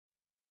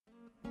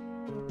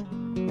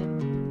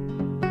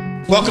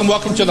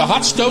Welcome to the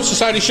Hot Stove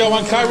Society Show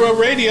on Cairo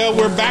Radio.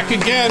 We're back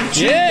again.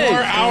 2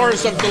 more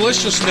hours of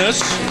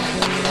deliciousness.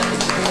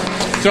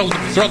 Thrilled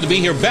to be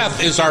here.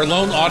 Beth is our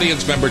lone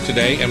audience member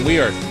today, and we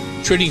are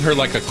treating her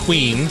like a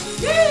queen.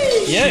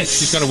 Yes.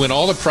 She's going to win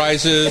all the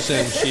prizes,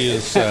 and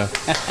she's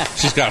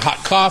got hot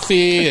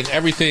coffee and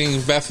everything.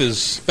 Beth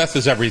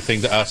is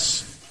everything to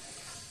us.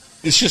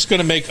 It's just going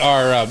to make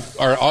our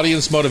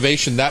audience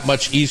motivation that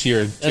much easier,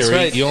 Terry. That's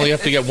right. You only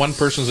have to get one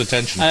person's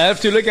attention. I have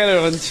to look at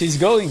her when she's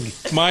going.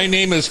 My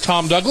name is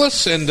Tom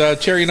Douglas, and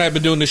Terry and I have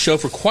been doing this show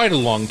for quite a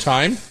long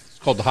time. It's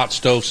called the Hot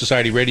Stove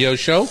Society Radio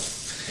Show,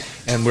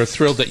 and we're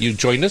thrilled that you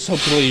joined us.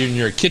 Hopefully you're in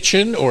your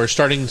kitchen or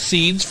starting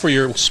seeds for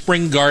your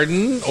spring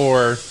garden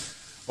or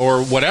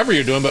whatever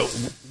you're doing, but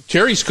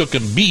Terry's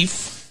cooking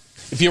beef.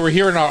 If you were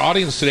here in our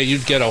audience today,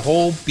 you'd get a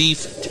whole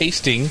beef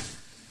tasting.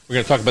 We're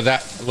going to talk about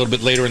that a little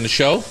bit later in the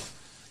show.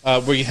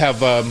 We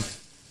have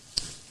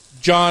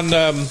John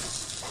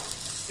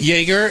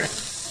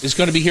Yeager is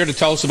going to be here to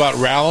tell us about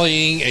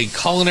rallying a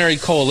culinary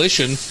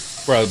coalition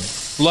for a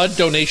blood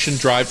donation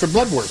drive for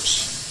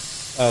bloodworks.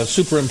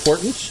 Super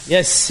important.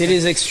 Yes, it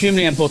is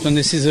extremely important.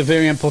 This is a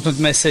very important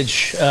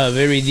message,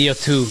 very dear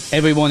to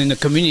everyone in the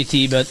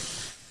community. But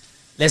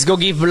let's go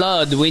give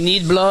blood. We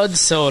need blood,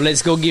 so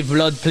let's go give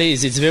blood,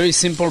 please. It's a very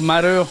simple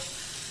matter.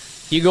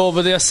 You go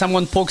over there,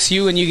 someone pokes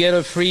you, and you get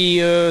a free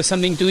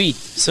something to eat.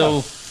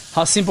 So...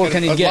 How simple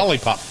can it get? A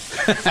lollipop.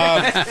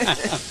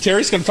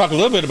 Terry's going to talk a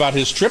little bit about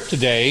his trip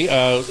today,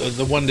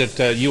 the one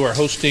that you are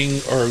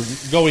hosting or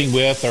going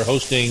with or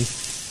hosting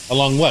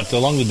along what?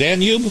 Along the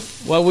Danube?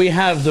 Well, we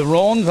have the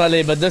Rhone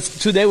Valley, but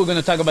today we're going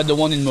to talk about the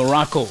one in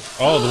Morocco.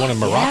 Oh, the one in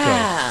Morocco.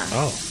 Yeah.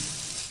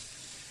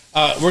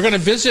 Oh. We're going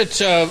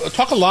to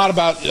talk a lot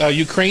about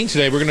Ukraine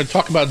today. We're going to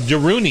talk about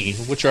daruni,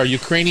 which are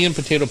Ukrainian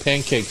potato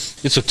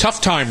pancakes. It's a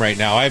tough time right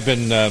now. I've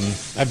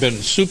been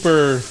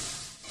super...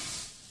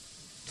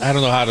 I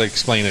don't know how to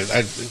explain it.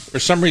 For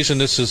some reason,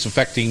 this is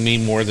affecting me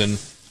more than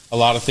a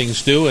lot of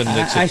things do. And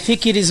I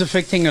think it is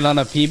affecting a lot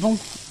of people.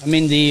 I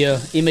mean, the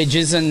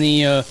images and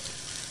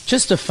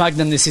just the fact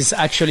that this is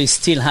actually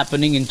still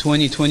happening in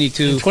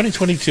 2022. In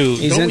 2022.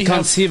 Is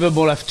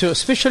inconceivable,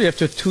 especially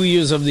after 2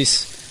 years of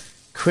this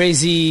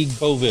crazy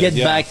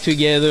COVID, back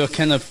together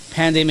kind of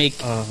pandemic.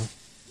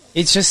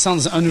 It just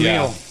sounds unreal.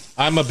 Yeah.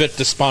 I'm a bit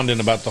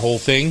despondent about the whole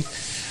thing.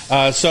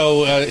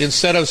 So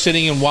instead of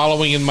sitting and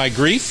wallowing in my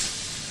grief,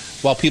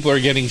 while people are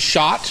getting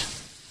shot,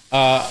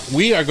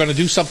 we are going to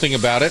do something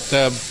about it.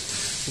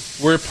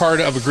 We're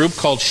part of a group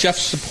called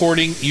Chefs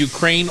Supporting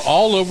Ukraine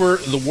all over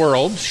the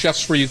world,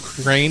 Chefs for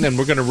Ukraine, and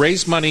we're going to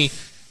raise money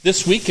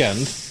this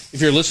weekend. If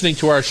you're listening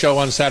to our show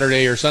on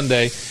Saturday or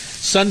Sunday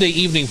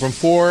evening from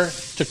 4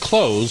 to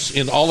close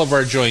in all of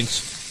our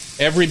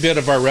joints, every bit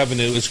of our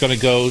revenue is going to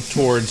go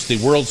towards the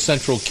World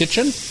Central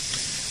Kitchen,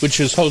 which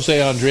is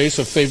Jose Andres,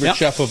 a favorite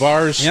chef of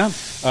ours. Yeah.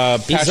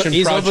 Passion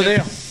he's project. Over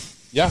there.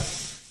 Yeah.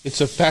 It's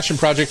a passion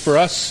project for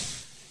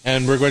us,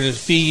 and we're going to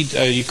feed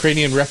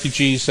Ukrainian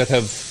refugees that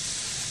have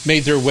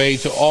made their way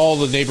to all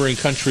the neighboring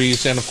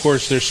countries, and of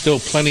course there's still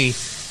plenty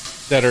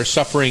that are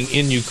suffering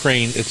in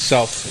Ukraine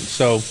itself. And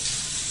so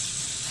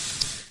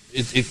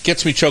it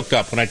gets me choked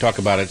up when I talk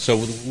about it.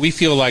 So we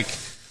feel like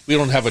we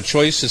don't have a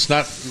choice. It's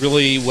not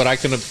really what I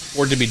can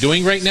afford to be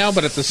doing right now,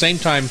 but at the same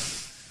time,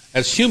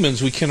 as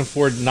humans, we can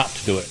afford not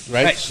to do it,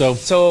 right?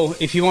 So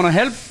if you want to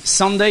help,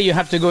 Sunday you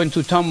have to go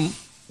into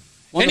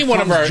any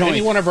one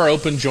of our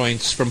open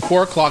joints from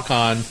 4 o'clock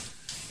on,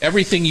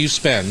 everything you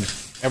spend,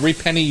 every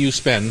penny you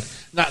spend,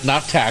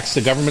 not tax.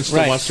 The government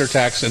still wants their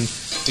tax, and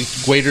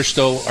the waiters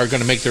still are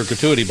going to make their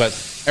gratuity. But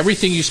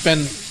everything you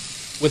spend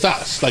with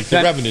us, like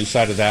the revenue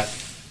side of that,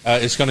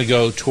 is going to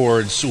go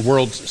towards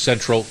World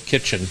Central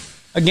Kitchen.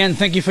 Again,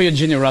 thank you for your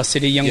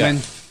generosity, young man.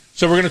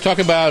 So we're going to talk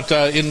about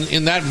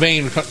in that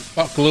vein,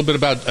 talk a little bit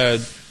about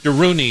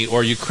daruni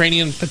or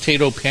Ukrainian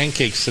potato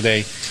pancakes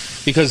today.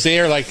 Because they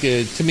are like,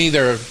 to me,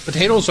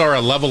 potatoes are a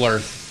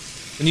leveler.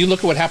 When you look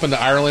at what happened to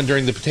Ireland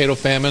during the potato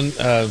famine,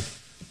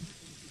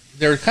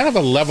 they're kind of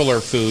a leveler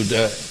food.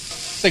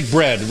 It's like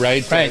bread,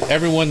 right?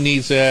 Everyone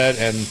needs it,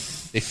 and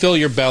they fill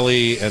your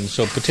belly. And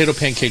so potato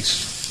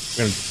pancakes,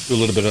 we're going to do a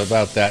little bit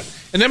about that.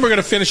 And then we're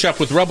going to finish up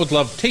with Rub with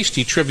Love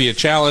Tasty Trivia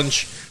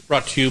Challenge,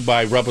 brought to you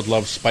by Rub with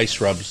Love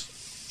Spice Rubs.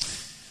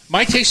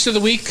 My taste of the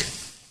week,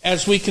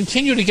 as we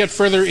continue to get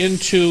further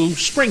into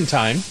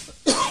springtime,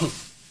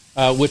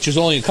 which is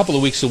only a couple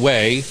of weeks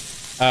away,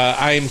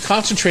 I'm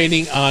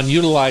concentrating on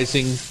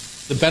utilizing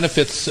the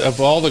benefits of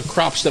all the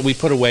crops that we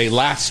put away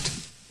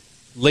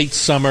late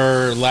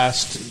summer,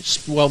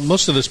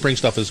 most of the spring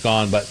stuff is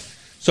gone. But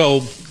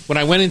so when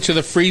I went into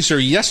the freezer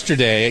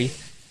yesterday,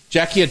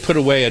 Jackie had put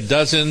away a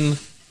dozen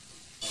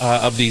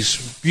of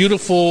these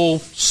beautiful,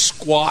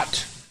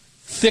 squat,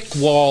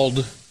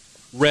 thick-walled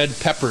red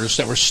peppers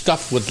that were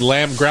stuffed with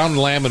ground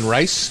lamb and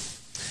rice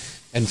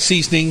and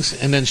seasonings,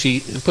 and then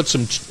she put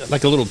some,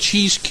 like a little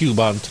cheese cube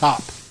on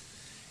top.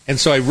 And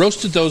so I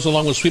roasted those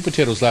along with sweet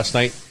potatoes last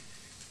night.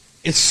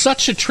 It's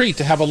such a treat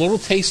to have a little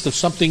taste of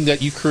something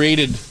that you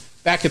created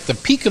back at the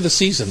peak of the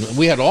season.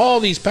 We had all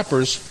these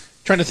peppers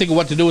trying to think of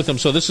what to do with them.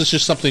 So this is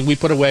just something we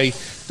put away.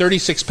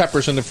 36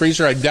 peppers in the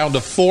freezer. I'm down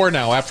to 4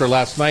 now after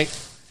last night.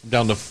 I'm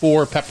down to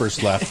 4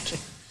 peppers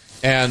left.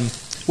 And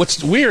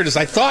what's weird is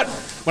I thought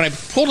when I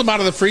pulled them out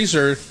of the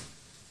freezer,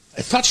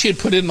 I thought she had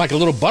put in like a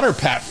little butter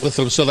pat with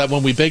them so that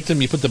when we baked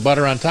them, you put the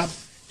butter on top.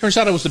 Turns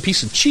out it was a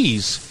piece of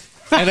cheese.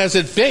 And as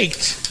it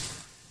baked,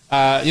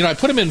 I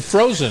put them in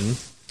frozen.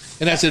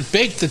 And as it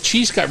baked, the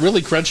cheese got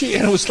really crunchy.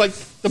 And it was like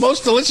the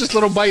most delicious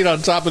little bite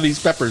on top of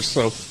these peppers.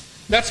 So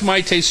that's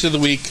my taste of the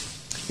week.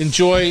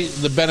 Enjoy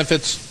the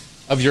benefits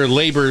of your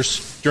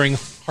labors during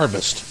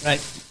harvest.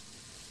 Right.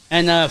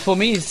 And for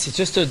me, it's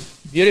just a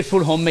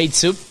beautiful homemade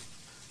soup,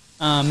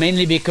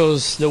 mainly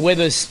because the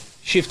weather's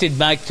shifted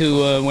back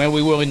to where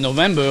we were in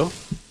November.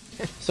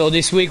 So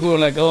this week we were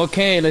like,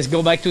 okay, let's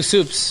go back to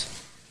soups.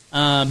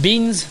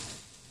 Beans,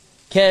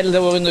 kale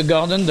that were in the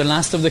garden, the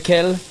last of the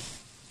kale,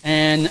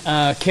 and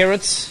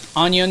carrots,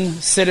 onion,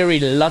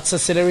 celery, lots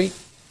of celery.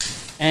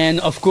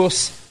 And, of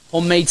course,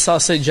 homemade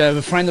sausage. I have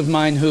a friend of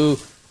mine who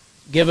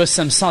gave us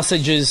some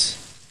sausages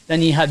that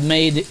he had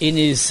made in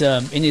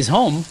his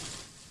home.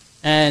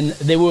 And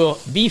they were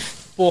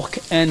beef, pork,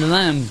 and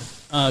lamb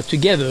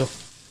together,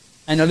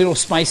 and a little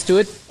spice to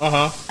it.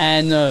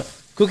 And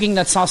cooking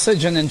that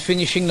sausage and then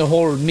finishing the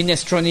whole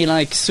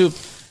minestrone-like soup,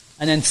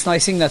 and then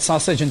slicing that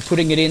sausage and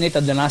putting it in it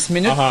at the last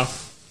minute.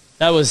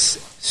 That was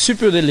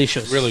super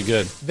delicious. Really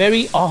good.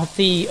 Very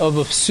hearty of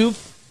a soup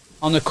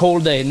on a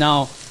cold day.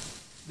 Now,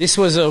 this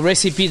was a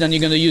recipe that you're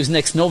going to use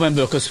next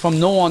November, because from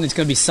now on it's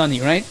going to be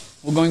sunny, right?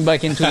 We're going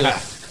back into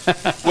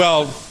the...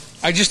 Well,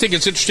 I just think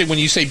it's interesting when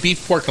you say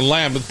beef, pork, and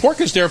lamb. But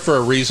pork is there for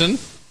a reason.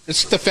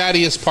 It's the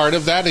fattiest part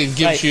of that. It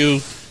gives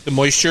you the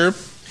moisture.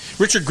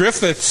 Richard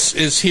Griffiths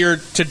is here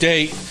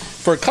today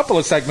for a couple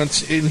of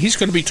segments, and he's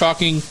going to be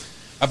talking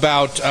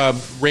about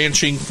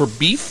ranching for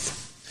beef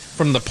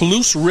from the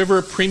Palouse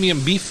River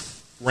Premium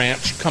Beef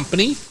Ranch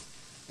Company.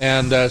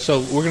 And so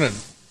we're going to...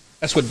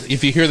 That's what,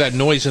 if you hear that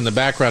noise in the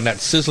background, that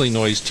sizzling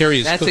noise,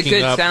 Terry is cooking up... That's a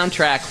good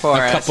soundtrack for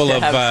us to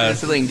have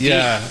sizzling beef.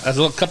 Yeah,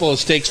 a couple of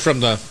steaks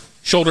from the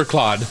shoulder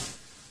clod.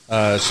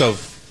 So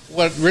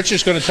what Rich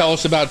is going to tell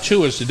us about,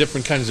 too, is the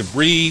different kinds of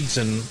breeds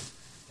and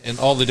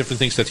all the different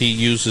things that he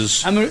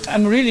uses.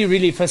 I'm really,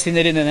 really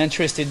fascinated and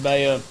interested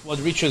by what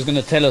Richard is going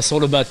to tell us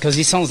all about, because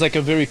he sounds like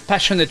a very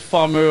passionate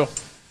farmer,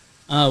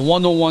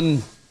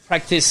 101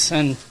 practice,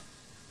 and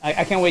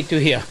I can't wait to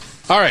hear.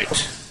 All right.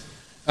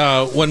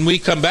 When we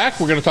come back,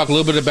 we're going to talk a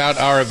little bit about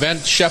our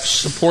event, Chefs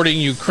Supporting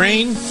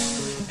Ukraine,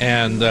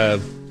 and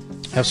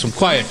have some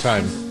quiet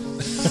time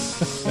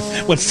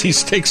once these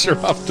steaks are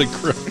off the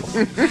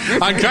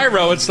grill. On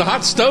Cairo, it's the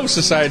Hot Stove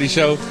Society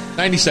Show,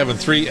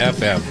 97.3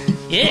 FM.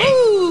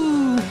 Yeah!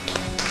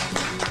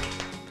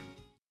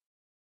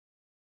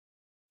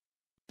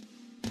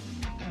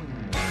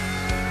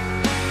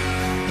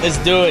 Let's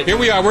do it. Here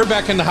we are. We're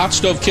back in the Hot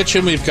Stove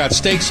Kitchen. We've got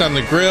steaks on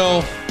the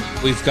grill.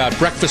 We've got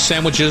breakfast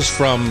sandwiches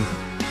from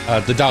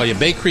the Dahlia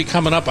Bakery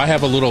coming up. I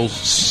have a little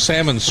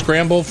salmon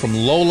scramble from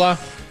Lola.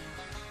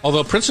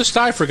 Although Princess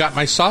Di forgot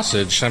my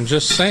sausage. I'm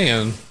just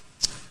saying.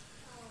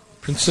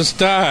 Princess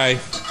Di.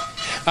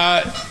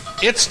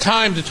 It's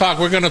time to talk.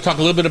 We're going to talk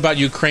a little bit about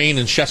Ukraine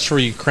and Chefs for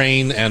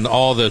Ukraine and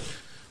all the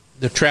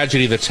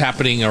tragedy that's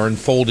happening or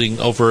unfolding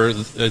over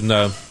in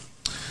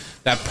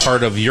that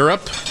part of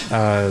Europe.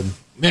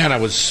 Man, I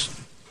was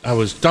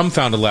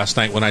dumbfounded last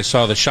night when I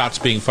saw the shots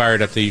being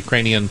fired at the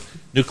Ukrainian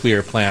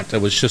nuclear plant. I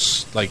was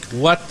just like,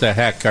 what the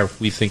heck are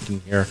we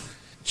thinking here?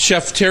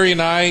 Chef Terry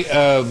and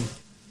I,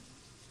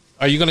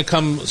 are you going to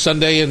come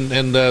Sunday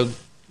and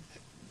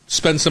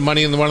spend some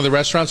money in one of the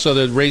restaurants so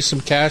to raise some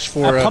cash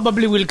for... I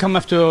probably will come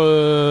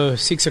after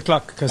 6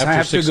 o'clock, because I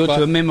have to go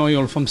to a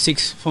memorial from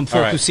 4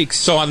 to 6.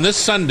 So on this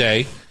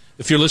Sunday,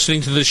 if you're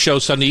listening to this show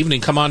Sunday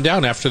evening, come on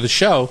down after the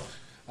show.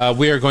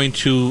 We are going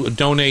to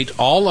donate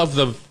all of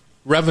the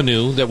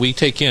revenue that we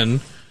take in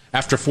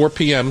after 4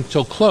 p.m.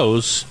 till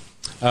close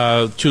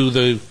to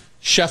the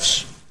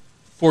Chefs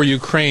for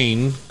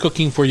Ukraine,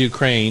 Cooking for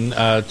Ukraine,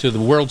 to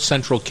the World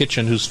Central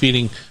Kitchen, who's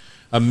feeding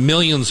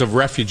millions of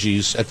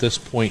refugees at this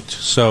point.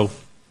 So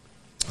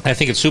I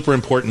think it's super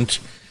important,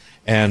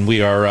 and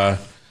we are...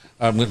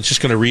 I'm just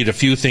going to read a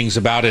few things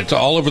about it.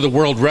 All over the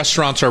world,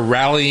 restaurants are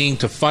rallying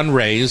to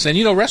fundraise.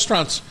 And,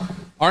 restaurants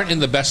aren't in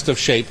the best of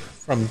shape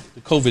from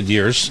the COVID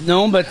years.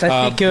 No, but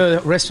I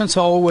think restaurants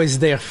are always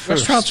there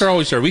first. Restaurants are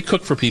always there. We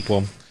cook for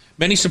people.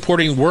 Many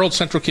supporting World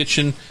Central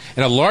Kitchen,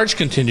 and a large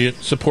contingent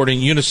supporting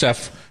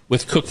UNICEF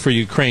with Cook for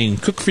Ukraine.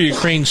 Cook for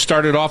Ukraine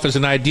started off as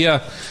an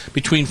idea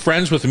between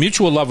friends with a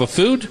mutual love of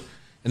food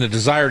and a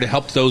desire to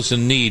help those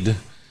in need.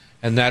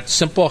 And that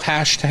simple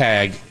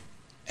hashtag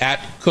at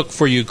Cook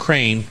for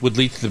Ukraine would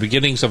lead to the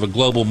beginnings of a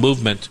global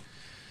movement.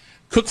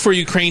 Cook for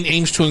Ukraine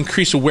aims to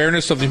increase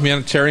awareness of the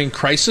humanitarian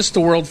crisis the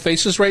world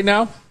faces right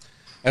now,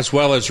 as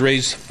well as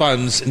raise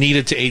funds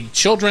needed to aid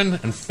children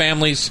and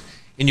families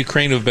in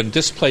Ukraine who have been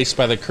displaced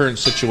by the current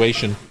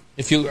situation.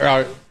 If you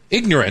are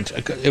ignorant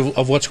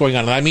of what's going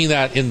on, and I mean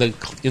that in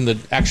the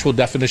actual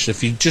definition,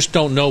 if you just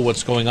don't know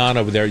what's going on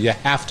over there, you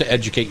have to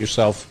educate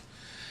yourself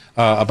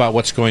about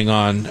what's going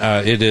on.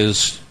 It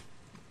is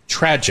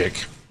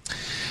tragic.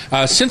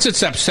 Since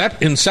its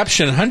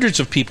inception, hundreds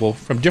of people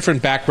from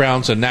different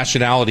backgrounds and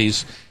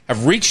nationalities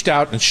have reached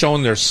out and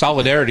shown their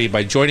solidarity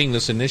by joining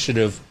this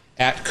initiative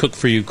at Cook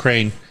for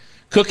Ukraine,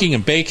 cooking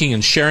and baking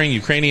and sharing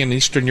Ukrainian and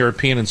Eastern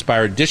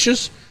European-inspired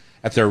dishes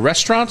at their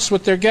restaurants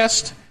with their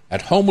guests,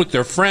 at home with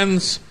their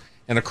friends,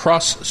 and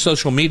across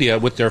social media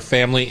with their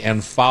family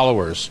and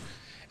followers.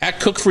 At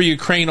Cook for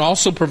Ukraine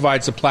also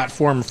provides a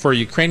platform for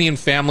Ukrainian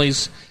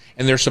families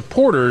and their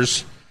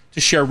supporters to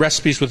share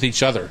recipes with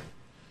each other.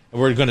 And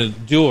we're going to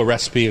do a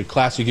recipe, a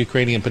classic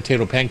Ukrainian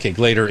potato pancake,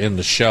 later in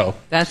the show.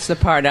 That's the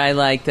part I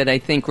like that I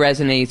think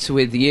resonates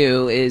with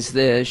you, is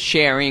the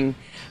sharing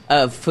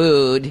of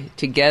food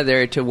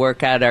together to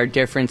work out our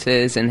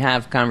differences and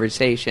have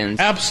conversations.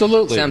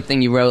 Absolutely.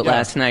 Something you wrote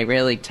last night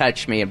really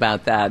touched me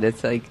about that.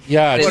 It's like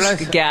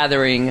this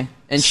gathering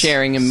and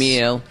sharing a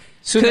meal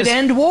could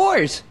end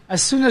wars.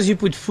 As soon as you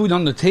put food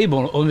on the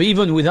table, or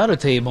even without a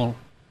table,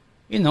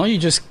 you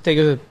just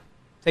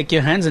take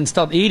your hands and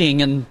start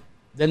eating, and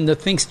then the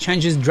things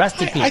changes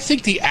drastically. I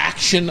think the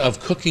action of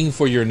cooking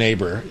for your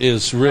neighbor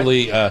is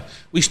really...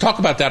 we talk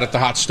about that at the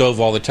hot stove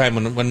all the time.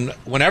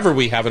 Whenever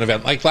we have an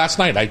event, like last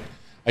night,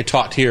 I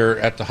taught here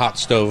at the hot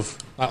stove.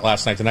 Not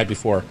last night, the night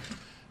before.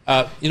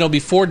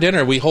 Before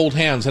dinner, we hold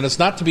hands, and it's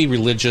not to be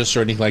religious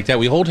or anything like that.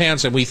 We hold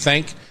hands and we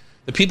thank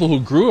the people who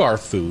grew our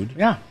food.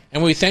 Yeah.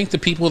 And we thank the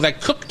people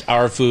that cooked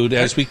our food,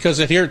 because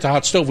here at the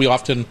hot stove, we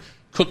often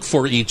cook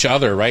for each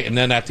other, right? And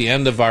then at the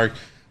end of our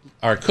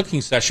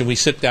cooking session, we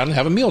sit down and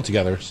have a meal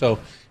together. So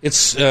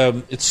it's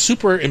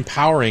super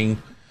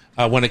empowering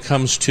when it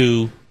comes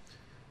to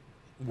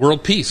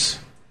world peace.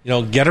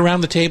 Get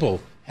around the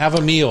table, have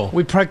a meal.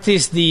 We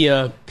practice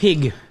the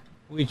PIG,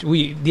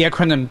 the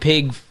acronym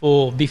PIG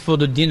for before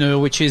the dinner,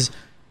 which is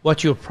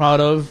what you're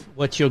proud of,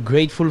 what you're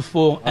grateful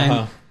for,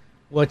 and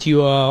what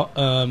you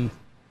are.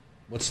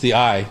 What's the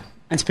I?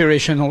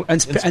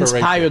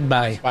 Inspired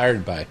by.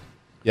 Inspired by.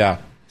 Yeah.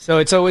 So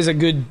it's always a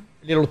good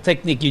little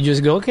technique. You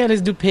just go, okay,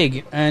 let's do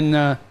pig.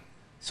 And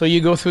so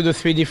you go through the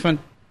 3 different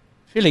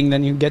feelings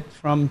that you get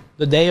from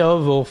the day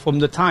of or from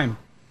the time.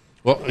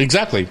 Well,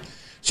 exactly.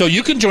 So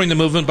you can join the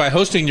movement by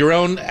hosting your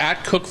own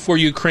at Cook for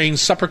Ukraine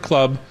supper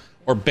club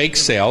or bake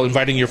sale,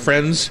 inviting your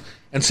friends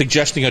and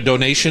suggesting a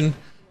donation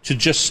to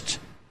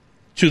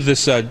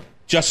this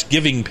Just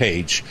Giving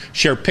page.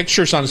 Share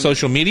pictures on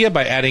social media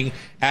by adding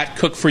at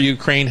Cook for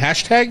Ukraine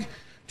hashtag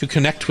to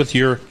connect with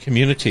your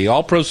community.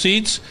 All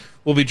proceeds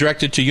will be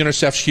directed to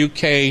UNICEF's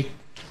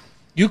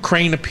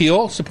Ukraine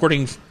Appeal,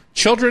 supporting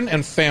children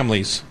and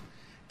families.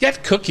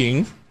 Get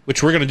cooking,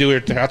 which we're going to do here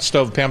at the Hot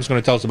Stove. Pam's going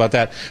to tell us about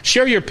that.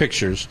 Share your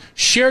pictures,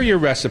 share your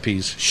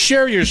recipes,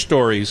 share your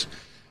stories,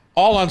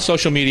 all on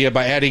social media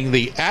by adding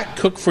the at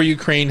Cook for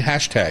Ukraine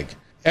hashtag.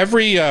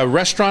 Every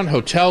restaurant,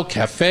 hotel,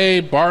 cafe,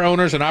 bar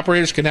owners, and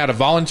operators can add a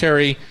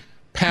voluntary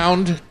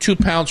 £1,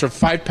 £2, or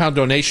 £5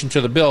 donation to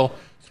the bill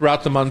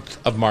throughout the month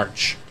of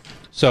March.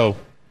 So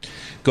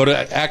go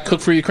to at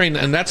Cook for Ukraine,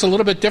 and that's a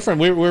little bit different.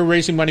 We're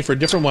raising money for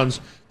different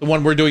ones. The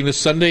one we're doing this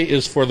Sunday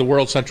is for the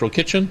World Central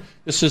Kitchen.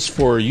 This is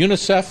for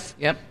UNICEF.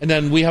 Yep. And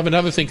then we have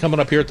another thing coming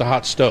up here at the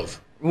Hot Stove,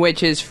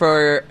 which is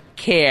for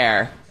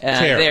CARE,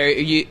 their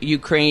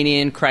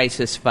Ukrainian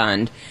Crisis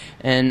Fund.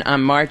 And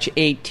on March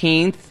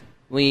 18th,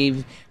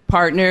 we've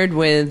partnered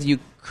with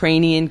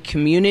Ukrainian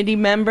community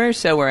members,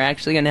 so we're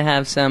actually going to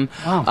have some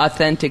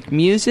authentic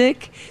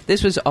music.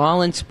 This was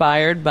all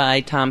inspired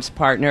by Tom's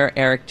partner,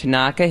 Eric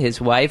Tanaka. His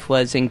wife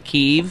was in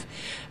Kyiv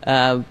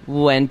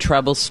when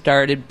trouble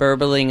started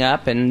burbling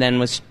up and then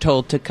was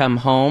told to come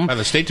home. By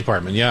the State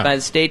Department, By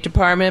the State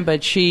Department,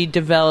 but she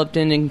developed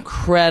an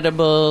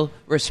incredible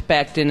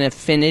respect and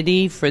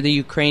affinity for the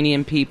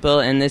Ukrainian people,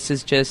 and this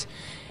is just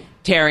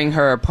tearing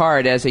her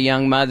apart as a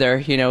young mother,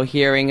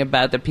 hearing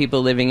about the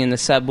people living in the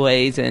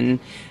subways and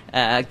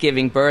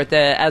giving birth.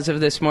 As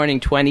of this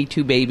morning,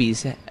 22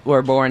 babies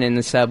were born in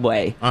the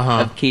subway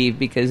of Kyiv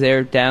because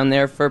they're down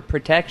there for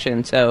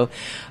protection. So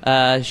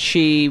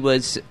she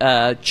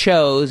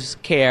chose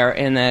CARE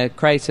in the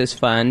crisis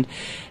fund,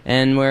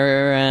 and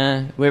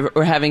we're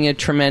having a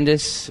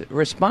tremendous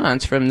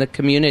response from the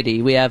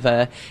community. We have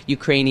a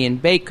Ukrainian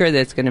baker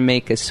that's going to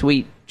make a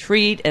sweet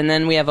treat, and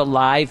then we have a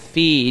live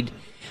feed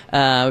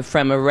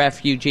from a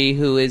refugee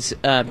who is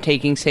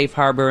taking safe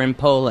harbor in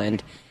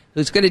Poland,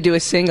 who's going to do a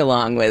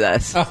sing-along with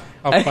us. Oh,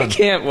 fun. I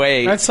can't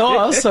wait. That's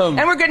awesome.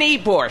 And we're going to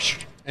eat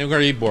borscht.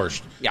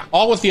 Yeah.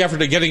 All with the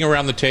effort of getting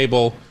around the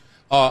table.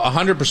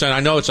 100%. I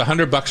know it's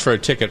 $100 for a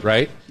ticket,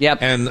 right? Yep.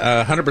 And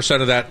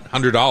 100% of that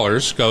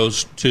 $100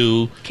 goes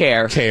to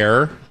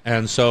CARE.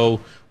 And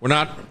so we're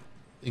not,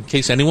 in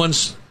case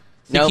anyone's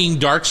thinking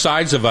dark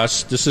sides of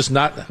us, this is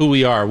not who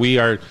we are. We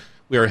are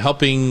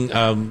helping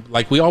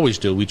like we always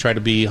do. We try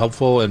to be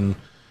helpful and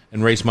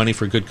raise money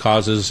for good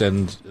causes,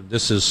 and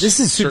this is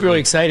super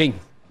exciting,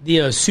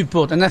 the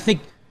support. And I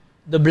think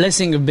the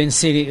blessing of being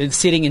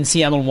sitting in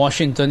Seattle,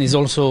 Washington is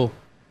also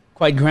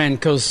quite grand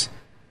because,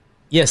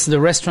 yes, the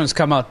restaurants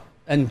come out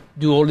and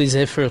do all these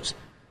efforts.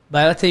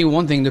 But I'll tell you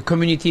one thing, the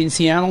community in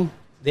Seattle,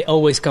 they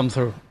always come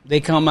through. They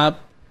come up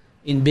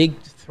in big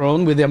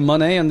throne with their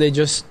money, and they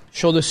just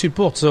show the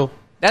support. So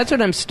that's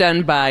what I'm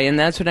stunned by, and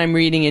that's what I'm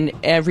reading in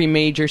every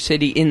major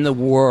city in the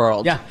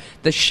world. Yeah.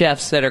 The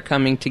chefs that are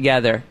coming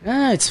together.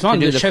 yeah, it's fun.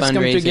 To do The the chefs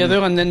come fundraising. together,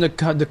 and then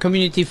the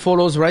community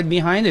follows right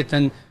behind it.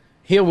 And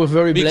here we're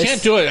very You blessed.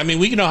 can't do it. I mean,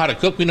 we know how to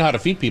cook. We know how to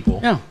feed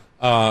people. Yeah.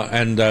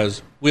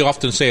 And we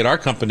often say at our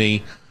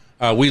company,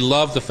 we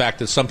love the fact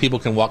that some people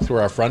can walk through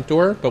our front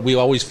door, but we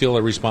always feel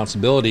a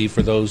responsibility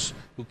for those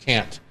who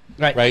can't,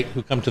 Right.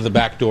 Who come to the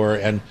back door.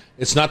 And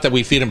it's not that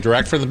we feed them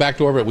direct from the back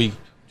door, but we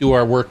do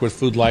our work with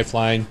Food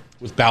Lifeline,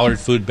 with Ballard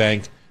Food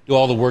Bank, do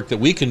all the work that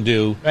we can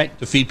do Right.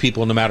 to feed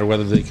people no matter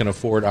whether they can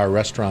afford our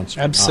restaurants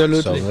or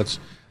Absolutely. not. So that's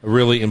a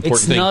really important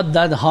It's thing. not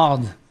that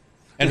hard.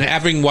 And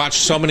having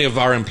watched so many of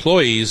our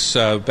employees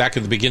back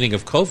at the beginning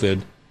of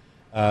COVID,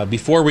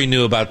 before we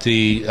knew about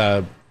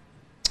the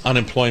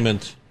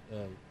unemployment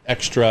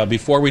extra,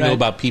 before we knew Right.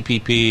 about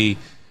PPP,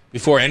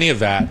 before any of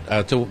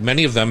that,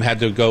 many of them had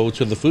to go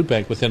to the food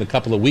bank within a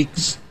couple of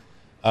weeks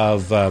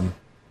of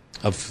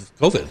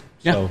COVID.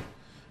 Yeah. So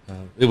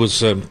it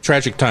was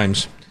tragic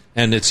times,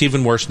 and it's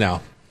even worse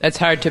now. That's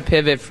hard to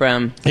pivot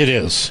from. It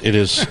is. It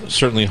is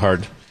certainly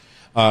hard.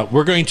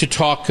 We're going to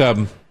talk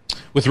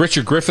with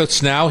Richard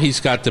Griffiths now. He's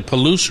got the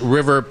Palouse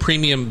River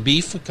Premium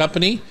Beef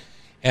Company,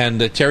 and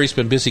Terry's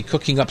been busy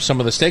cooking up some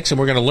of the steaks, and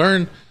we're going to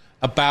learn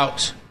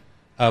about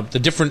the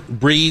different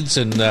breeds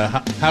and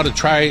how to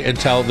try and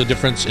tell the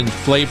difference in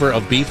flavor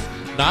of beef.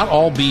 Not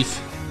all beef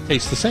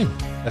tastes the same.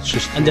 That's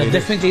just And the they're way it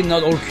is. definitely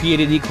not all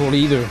created equal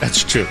either.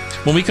 That's true.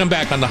 When we come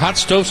back on the Hot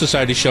Stove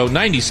Society Show,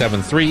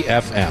 97.3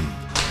 FM.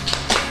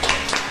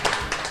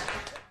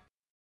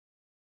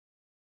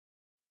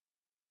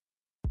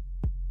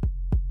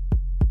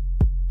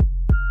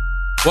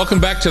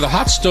 Welcome back to the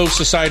Hot Stove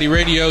Society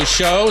Radio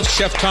Show. It's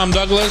Chef Tom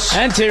Douglas.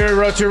 And Terry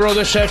Rotero,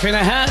 the chef in a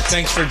hat.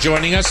 Thanks for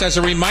joining us. As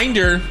a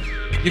reminder,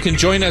 you can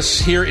join us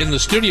here in the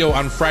studio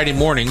on Friday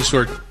mornings.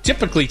 We're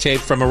typically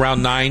taped from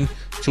around 9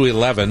 to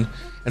 11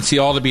 and see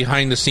all the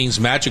behind-the-scenes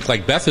magic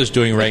like Beth is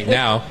doing right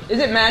now. Is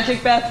it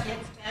magic, Beth?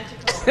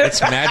 It's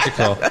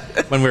magical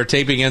when we're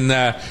taping. And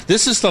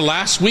this is the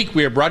last week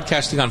we are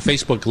broadcasting on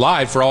Facebook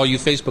Live. For all you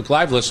Facebook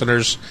Live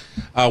listeners,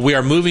 we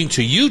are moving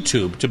to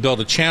YouTube to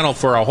build a channel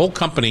for our whole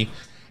company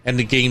and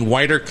to gain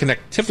wider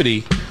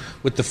connectivity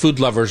with the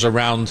food lovers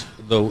around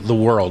the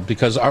world,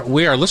 because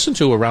we are listened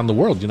to around the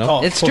world, you know.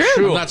 Oh, It's for true.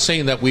 Sure. I'm not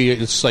saying that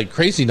it's like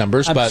crazy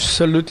numbers, but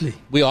Absolutely.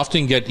 we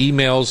often get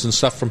emails and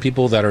stuff from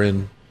people that are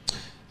in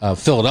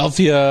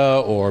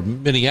Philadelphia or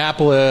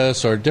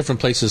Minneapolis or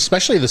different places,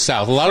 especially the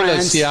South. A lot of the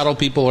France. Seattle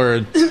people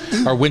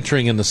are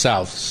wintering in the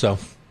South, so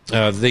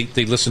they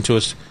listen to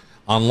us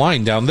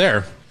online down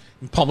there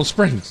in Palm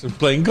Springs and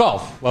playing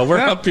golf while we're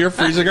up here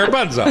freezing our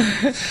buns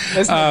off.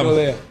 Let's not go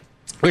there.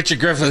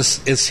 Richard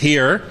Griffiths is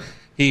here.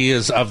 He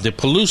is of the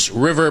Palouse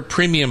River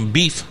Premium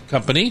Beef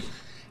Company,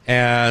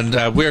 and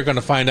we're going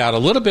to find out a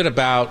little bit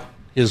about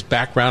his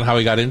background, how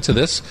he got into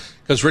this.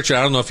 Because, Richard,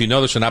 I don't know if you know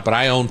this or not, but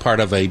I own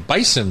part of a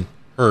bison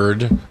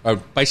herd, a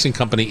bison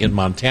company in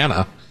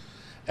Montana.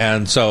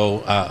 And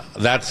so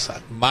that's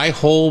my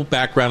whole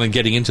background in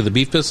getting into the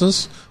beef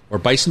business or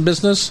bison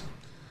business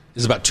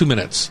is about 2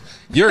 minutes.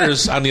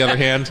 Yours, on the other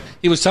hand,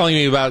 he was telling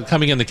me about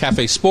coming into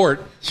Cafe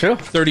Sport Sure.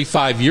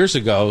 35 years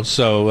ago,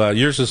 so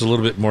yours is a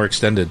little bit more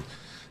extended.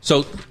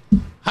 So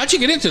how'd you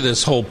get into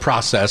this whole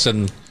process,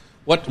 and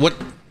what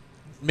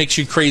makes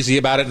you crazy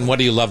about it, and what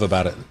do you love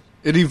about it?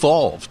 It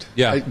evolved.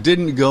 Yeah. I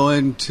didn't go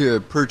into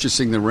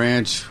purchasing the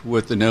ranch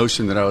with the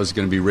notion that I was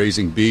going to be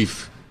raising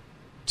beef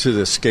to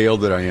the scale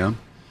that I am.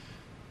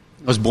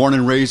 I was born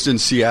and raised in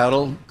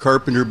Seattle,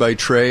 carpenter by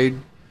trade.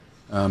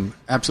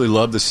 Absolutely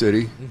loved the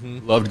city.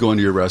 Loved going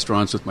to your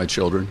restaurants with my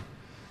children.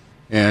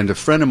 And a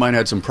friend of mine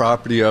had some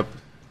property up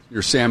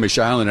near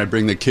Samish Island. I'd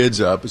bring the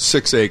kids up. It's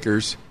 6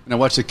 acres. And I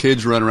watched the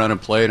kids run around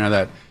and play, and I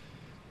thought,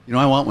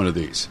 I want one of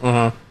these.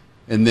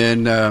 And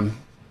then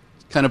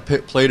kind of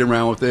played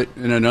around with it.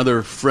 And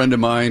another friend of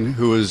mine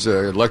who was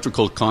an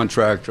electrical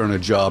contractor on a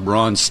job,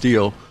 Ron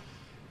Steele,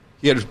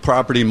 he had a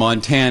property in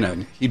Montana.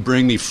 And he'd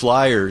bring me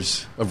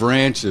flyers of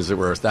ranches that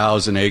were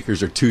 1,000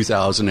 acres or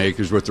 2,000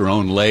 acres with their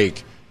own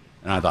lake.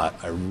 And I thought,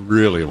 I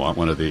really want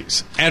one of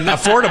these. And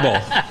affordable.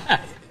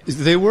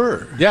 They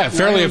were. Yeah,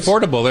 fairly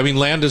affordable. I mean,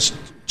 land is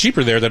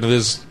cheaper there than it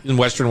is in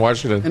Western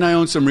Washington. And I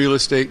own some real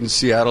estate in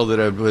Seattle that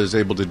I was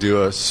able to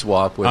do a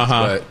swap with.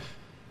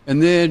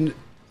 And then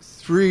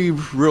 3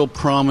 real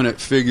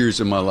prominent figures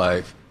in my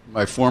life.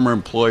 My former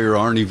employer,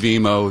 Arnie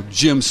Vimo,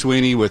 Jim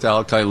Sweeney with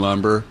Alki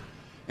Lumber,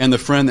 and the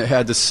friend that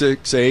had the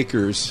 6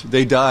 acres.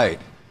 They died.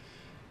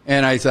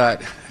 And I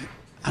thought,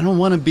 I don't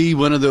want to be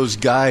one of those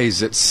guys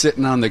that's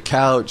sitting on the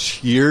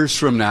couch years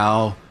from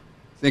now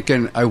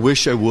thinking, I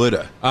wish I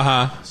woulda.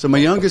 So my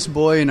youngest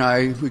boy and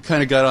I, we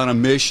kind of got on a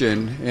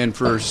mission, and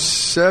for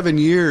 7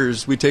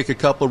 years, we take a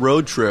couple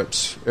road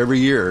trips every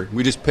year.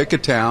 We just pick a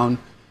town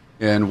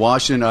in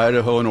Washington,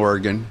 Idaho, and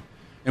Oregon,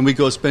 and we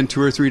go spend 2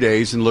 or 3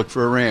 days and look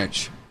for a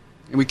ranch.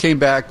 And we came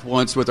back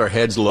once with our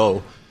heads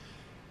low,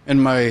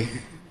 and my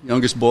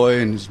youngest boy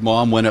and his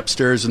mom went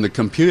upstairs in the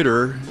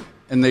computer,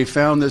 and they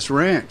found this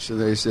ranch.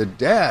 And they said,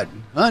 Dad,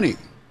 honey,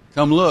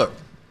 come look.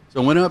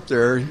 So I went up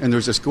there, and there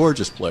was this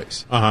gorgeous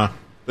place. Uh-huh.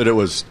 But it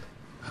was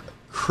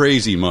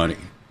crazy money.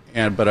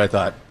 But I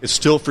thought, it's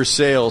still for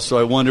sale, so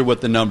I wonder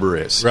what the number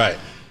is. Right.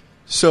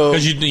 So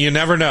Because you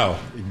never know.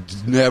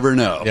 Never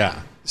know.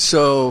 Yeah.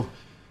 So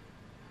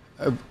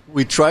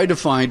we tried to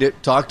find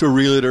it, talked to a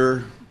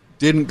realtor,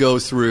 didn't go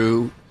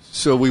through.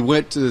 So we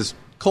went to this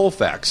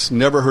Colfax,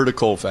 never heard of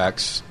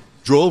Colfax,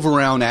 drove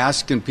around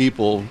asking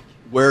people,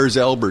 where's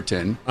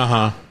Elberton?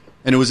 Uh-huh.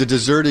 And it was a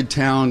deserted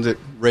town that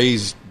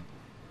raised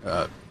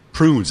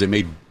prunes. They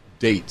made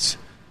dates.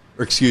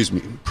 Or excuse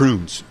me,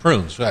 prunes.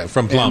 Prunes, right,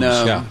 from plums,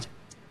 yeah.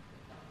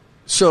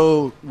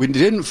 So we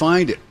didn't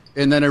find it.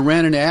 And then I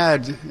ran an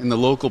ad in the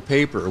local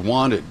paper,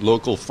 wanted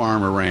local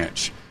farm or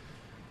ranch.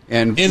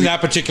 And In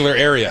that particular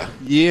area.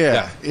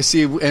 Yeah. You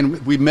see,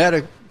 and we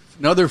met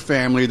another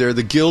family there,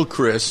 the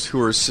Gilchrist,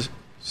 who are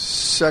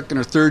second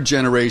or third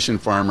generation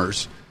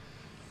farmers.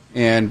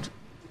 And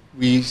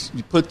we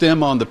put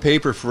them on the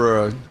paper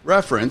for a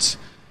reference.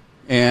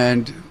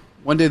 And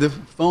one day the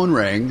phone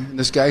rang, and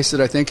this guy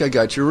said, I think I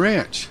got your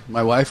ranch.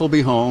 My wife will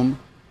be home.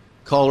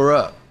 Call her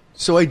up.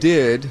 So I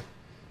did.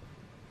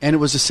 And it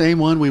was the same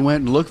one we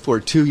went and looked for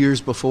 2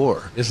 years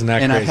before. Isn't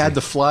that and crazy? I had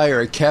the flyer.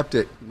 I kept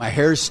it. My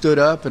hair stood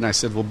up, and I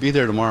said, we'll be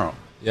there tomorrow.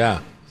 Yeah.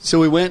 So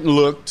we went and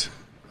looked.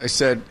 I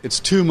said, it's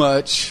too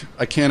much.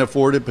 I can't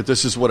afford it, but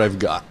this is what I've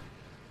got.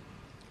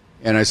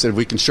 And I said,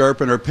 we can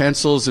sharpen our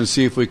pencils and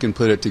see if we can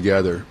put it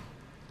together.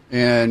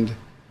 And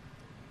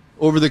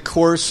over the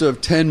course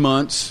of 10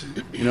 months,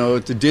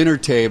 at the dinner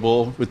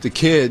table with the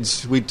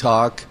kids, we'd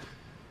talk.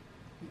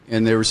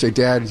 And they would say,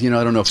 Dad, I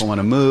don't know if I want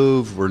to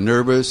move. We're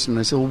nervous. And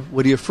I said, well,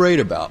 what are you afraid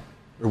about?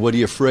 Or what are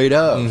you afraid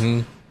of?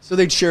 Mm-hmm. So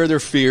they'd share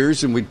their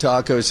fears, and we'd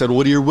talk. I said,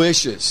 what are your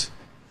wishes?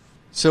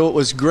 So what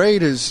was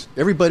great is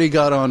everybody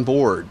got on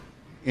board.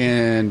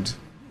 And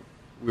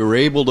we were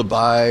able to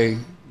buy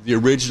the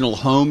original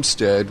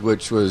homestead,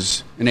 which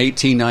was in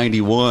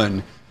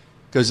 1891,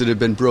 because it had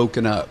been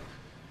broken up.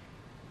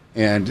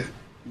 And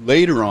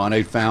later on,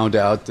 I found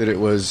out that it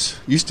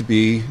used to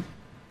be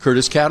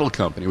Curtis Cattle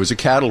Company. It was a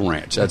cattle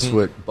ranch. That's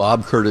what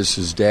Bob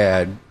Curtis's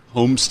dad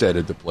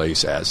homesteaded the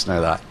place as. And I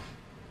thought,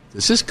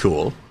 this is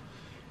cool.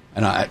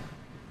 And I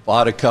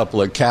bought a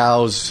couple of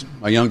cows.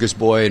 My youngest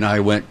boy and I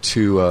went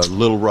to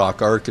Little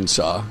Rock,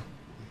 Arkansas,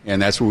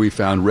 and that's where we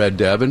found Red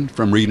Devon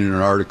from reading an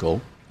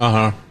article.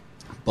 Uh-huh.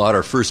 Bought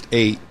our first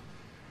 8.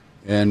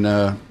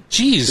 And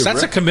Geez,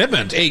 that's a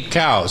commitment, 8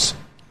 cows.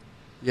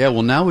 yeah,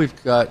 well, now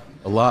we've got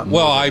a lot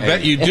more. Well, I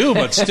bet you do,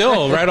 but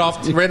still, right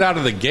out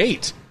of the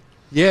gate.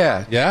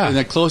 Yeah. Yeah. And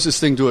the closest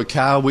thing to a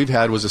cow we've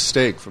had was a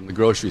steak from the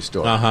grocery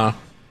store. Uh-huh.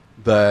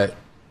 But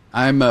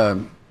I'm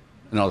a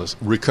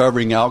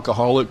recovering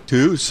alcoholic,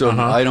 too, so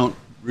I don't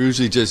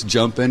usually just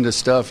jump into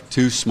stuff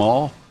too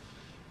small.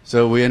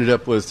 So we ended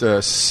up with a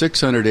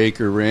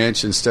 600-acre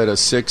ranch instead of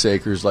 6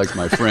 acres like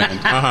my friend.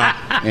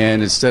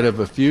 And instead of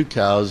a few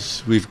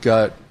cows, we've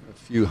got a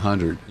few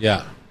hundred.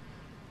 Yeah.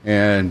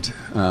 And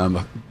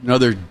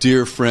another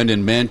dear friend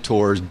and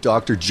mentor,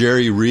 Dr.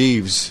 Jerry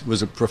Reeves,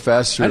 was a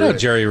professor. I know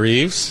Jerry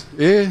Reeves.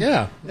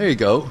 Yeah. There you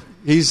go.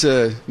 He's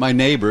my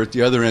neighbor at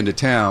the other end of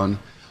town.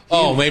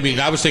 Oh, maybe.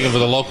 I was thinking of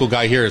the local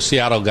guy here, a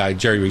Seattle guy,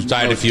 Jerry Reeves.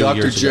 Died a few years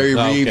ago. Dr. Jerry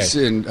Reeves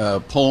in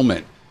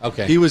Pullman.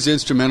 Okay. He was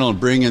instrumental in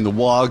bringing the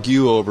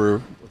Wagyu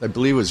over, I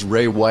believe it was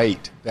Ray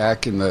White,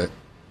 back in the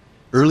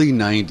early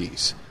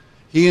 90s.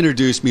 He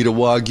introduced me to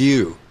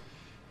Wagyu,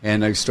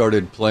 and I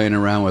started playing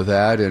around with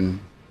that, and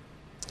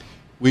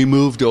we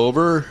moved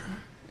over,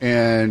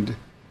 and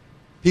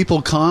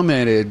people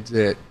commented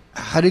that,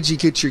 how did you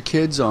get your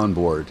kids on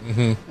board?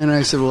 Mm-hmm. And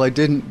I said, well, I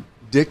didn't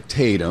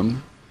dictate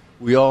them.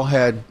 We all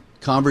had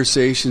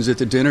conversations at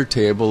the dinner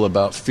table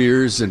about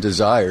fears and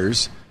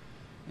desires,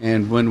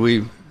 and when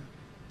we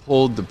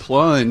pulled the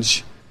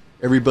plunge,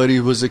 everybody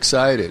was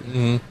excited.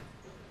 Mm-hmm.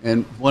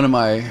 And one of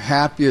my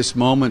happiest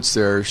moments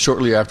there,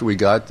 shortly after we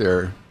got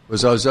there,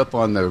 was I was up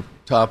on the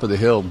top of the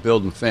hill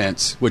building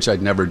fence, which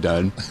I'd never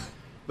done,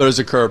 but I was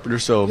a carpenter,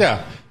 so...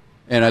 Yeah.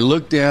 And I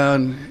looked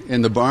down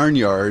in the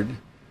barnyard,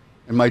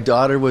 and my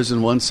daughter was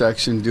in one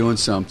section doing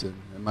something,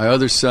 and my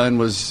other son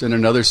was in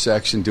another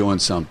section doing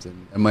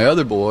something, and my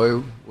other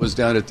boy was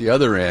down at the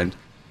other end,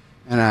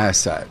 and I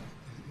thought,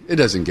 it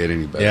doesn't get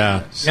any better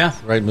than this. Yeah,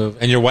 right move.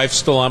 And your wife's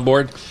still on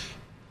board?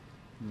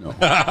 No.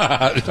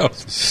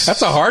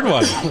 That's a hard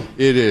one.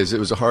 It is. It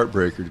was a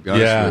heartbreaker, to be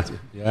honest with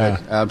you. Yeah.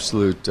 An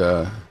absolute,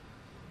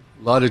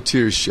 lot of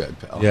tears shed,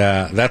 pal.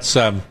 Yeah, that's,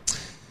 well,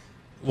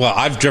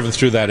 I've driven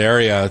through that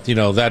area.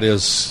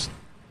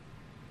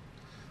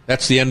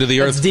 That's the end of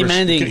the earth.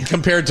 Demanding.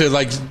 Compared to,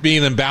 like,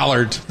 being in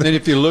Ballard. And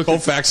if you look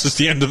Colfax is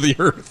the end of the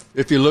earth.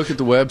 If you look at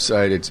the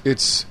website,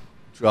 it's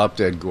drop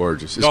dead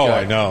gorgeous.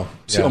 I know.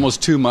 It's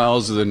almost 2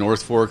 miles of the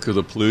North Fork of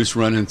the Palouse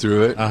running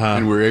through it,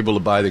 and we were able to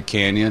buy the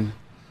canyon.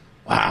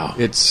 Wow.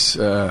 It's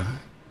I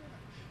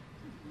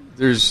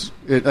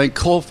think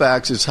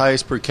Colfax is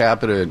highest per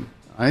capita,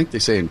 I think they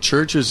say in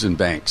churches and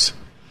banks.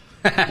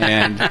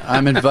 And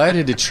I'm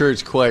invited to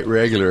church quite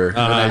regular.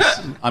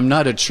 I'm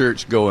not a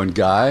church-going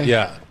guy.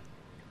 Yeah.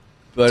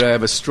 But I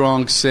have a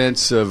strong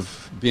sense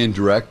of being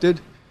directed.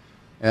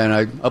 And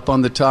I up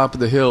on the top of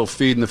the hill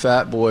feeding the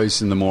fat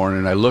boys in the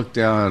morning. I look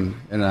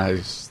down and I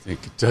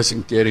think it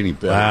doesn't get any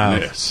better than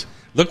this.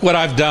 Look what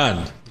I've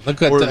done.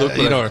 Look what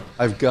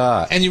I've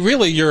got. And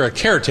you're a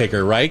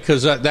caretaker, right?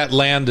 Because that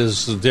land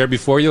is there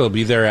before you; it'll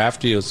be there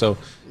after you. So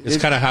it's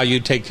kind of how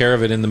you take care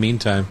of it in the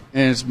meantime.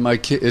 And it's my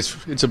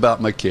it's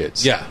about my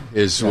kids. Yeah,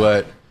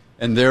 what,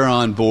 and they're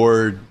on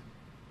board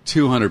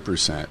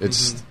 200%.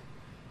 It's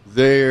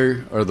they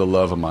are the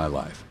love of my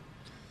life.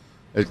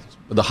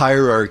 The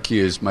hierarchy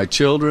is my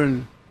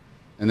children,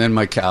 and then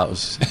my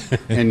cows,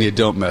 and you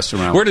don't mess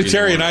around. Where did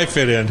Terry and I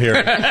fit in here?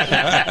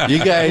 You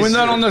guys, we're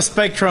not on the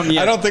spectrum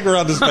yet. I don't think we're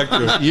on the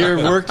spectrum. You're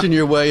working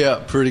your way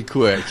up pretty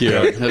quick.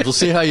 We'll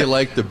see how you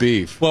like the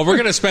beef. Well, we're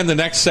going to spend the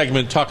next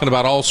segment talking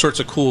about all sorts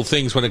of cool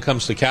things when it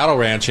comes to cattle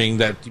ranching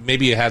that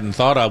maybe you hadn't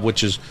thought of,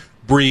 which is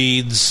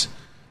breeds,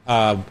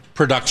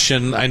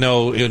 production. I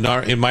know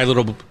in my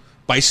little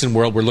bison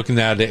world, we're looking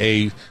at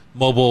a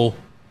mobile.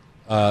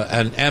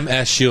 An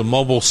MSU, a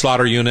mobile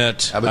slaughter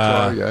unit,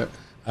 abattoir,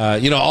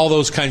 all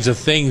those kinds of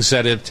things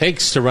that it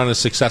takes to run a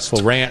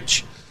successful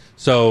ranch.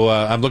 So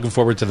I'm looking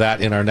forward to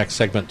that in our next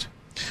segment.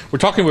 We're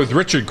talking with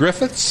Richard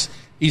Griffiths.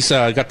 He's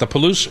got the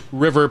Palouse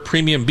River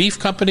Premium Beef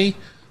Company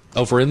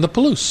over in the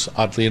Palouse,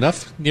 oddly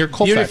enough, near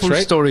Colfax, Beautiful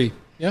right? story.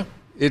 Yeah.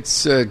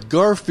 It's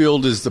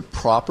Garfield is the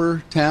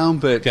proper town,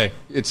 but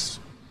it's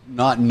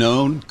not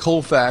known.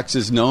 Colfax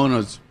is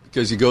known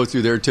because you go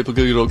through there.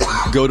 Typically, you'll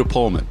go to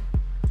Pullman.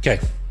 Okay.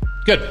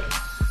 Good.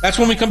 That's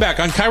when we come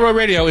back. On Cairo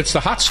Radio, it's the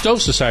Hot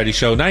Stove Society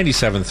Show,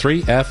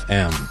 97.3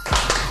 FM.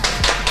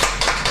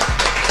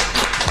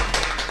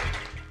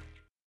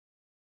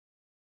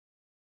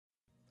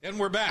 And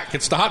we're back.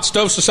 It's the Hot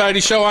Stove Society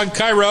Show on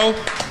Cairo.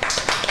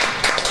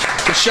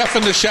 The chef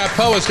in the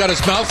chapeau has got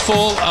his mouth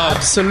full of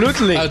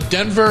absolutely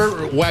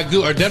Denver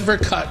Wagyu or Denver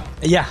cut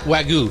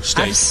Wagyu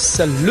steak.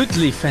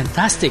 Absolutely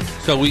fantastic.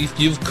 So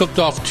you've cooked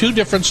off 2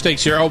 different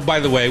steaks here. Oh, by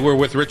the way, we're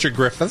with Richard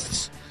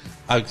Griffiths.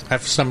 I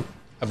have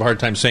a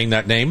hard time saying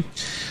that name.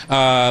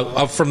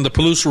 From the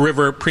Palouse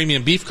River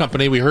Premium Beef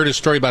Company. We heard his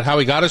story about how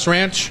he got his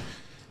ranch,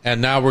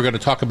 and now we're going to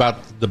talk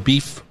about the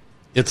beef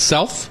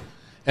itself.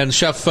 And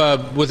Chef,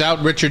 without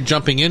Richard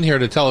jumping in here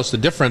to tell us the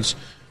difference,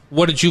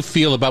 what did you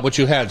feel about what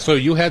you had? So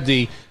you had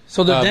the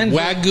Denver,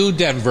 Wagyu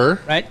Denver,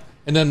 right?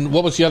 And then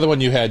what was the other one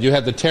you had? You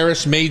had the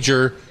Terrace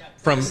Major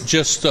from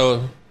just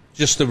the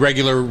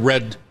regular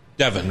Red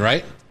Devon,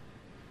 right?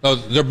 Oh,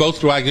 they're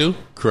both Wagyu?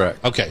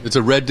 Correct. Okay. It's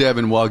a Red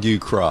Devon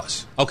Wagyu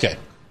cross. Okay.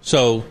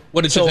 So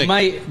what did you think?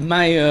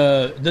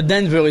 The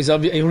Denver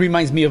it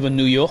reminds me of a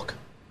New York.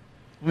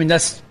 I mean,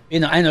 that's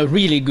and a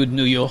really good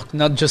New York,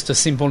 not just a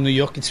simple New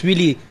York. It's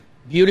really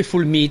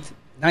beautiful meat,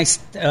 nice.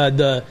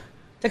 The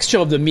texture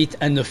of the meat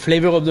and the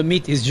flavor of the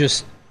meat is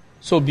just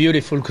so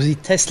beautiful because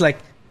it tastes like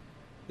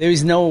there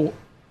is no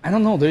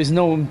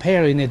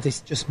impair in it.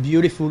 It's just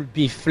beautiful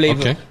beef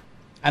flavor. Okay.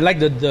 I like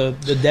the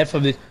depth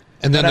of it.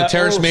 And then the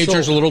Terrace Major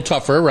is a little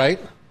tougher, right?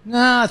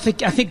 No, I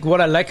think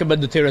what I like about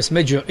the Terrace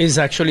Major is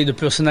actually the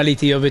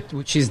personality of it,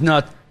 which is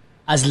not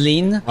as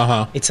lean.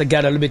 It's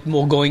got a little bit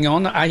more going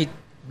on. I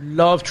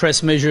love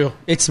Terrace Major.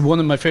 It's one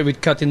of my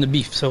favorite cuts in the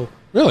beef. So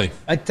really,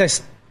 I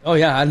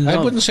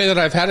wouldn't say that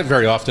I've had it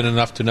very often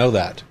enough to know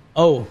that.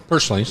 Oh,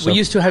 personally, we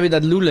used to have it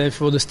at Lule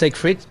for the steak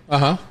frit.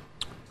 That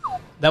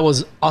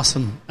was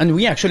awesome, and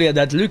we actually had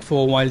that Luke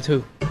for a while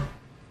too.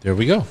 There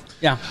we go.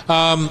 Yeah,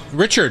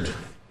 Richard,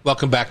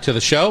 welcome back to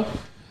the show.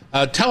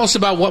 Tell us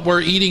about what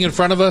we're eating in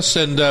front of us,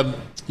 and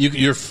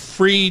you're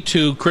free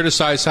to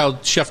criticize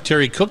how Chef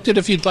Terry cooked it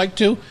if you'd like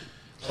to,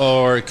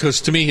 or because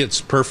to me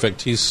it's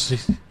perfect. He's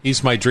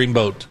my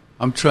dreamboat.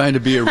 I'm trying to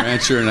be a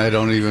rancher, and I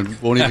won't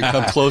even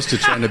come close to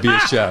trying to be a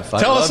chef.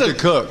 I love to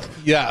cook.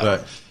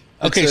 Yeah.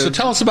 Okay, so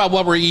tell us about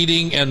what we're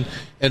eating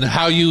and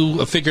how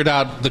you figured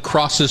out the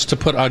crosses to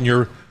put on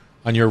your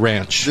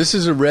ranch. This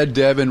is a Red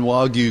Devon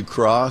Wagyu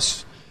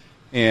cross,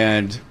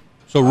 and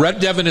so Red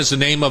Devon is the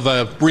name of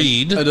a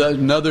breed,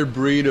 another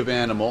breed of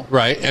animal,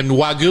 right? And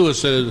Wagyu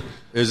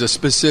is a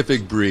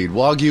specific breed.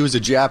 Wagyu is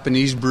a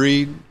Japanese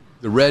breed.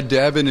 The Red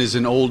Devon is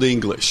in Old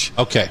English.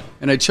 Okay.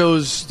 And I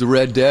chose the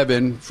Red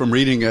Devon from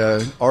reading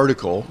an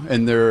article,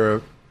 and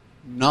they're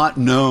not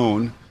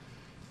known,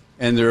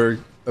 and they're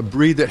a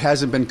breed that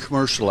hasn't been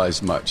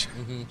commercialized much.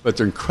 But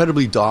they're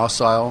incredibly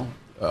docile,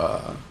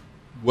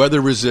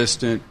 weather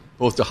resistant,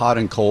 both to hot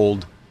and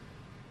cold.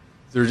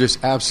 They're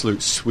just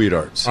absolute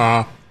sweethearts.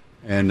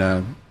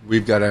 And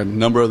we've got a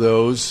number of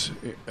those,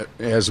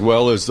 as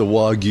well as the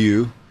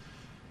Wagyu.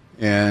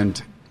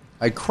 And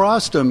I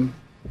crossed them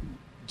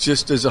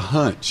just as a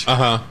hunch.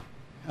 I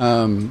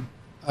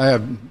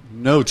have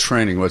no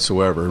training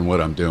whatsoever in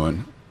what I'm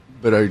doing,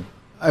 but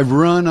I've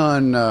run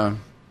on, I'll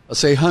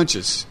say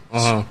hunches,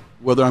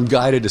 whether I'm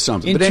guided to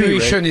something.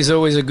 Intuition is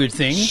always a good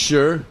thing.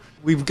 Sure.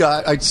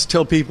 I just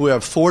tell people we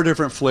have 4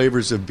 different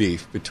flavors of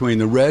beef, between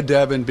the Red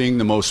Devon being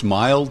the most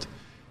mild.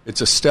 It's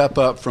a step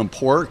up from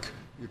pork.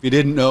 If you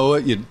didn't know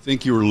it, you'd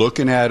think you were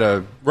looking at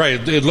a...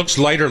 Right, it looks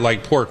lighter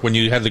like pork when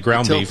you had the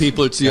ground beef. I tell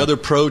people it's the other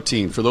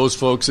protein for those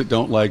folks that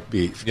don't like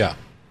beef. Yeah.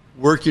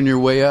 working your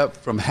way up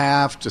from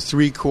half to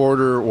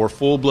 3/4 or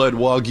full-blood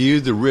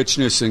Wagyu, the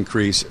richness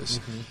increases.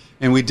 Mm-hmm.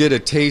 And we did a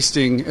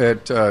tasting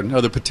at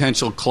another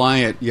potential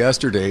client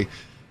yesterday,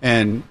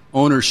 and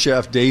owner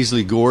chef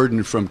Daisley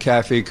Gordon from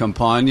Cafe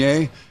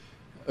Campagne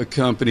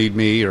accompanied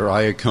me, or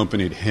I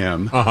accompanied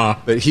him.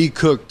 But he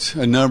cooked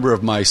a number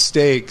of my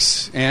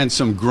steaks and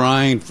some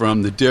grind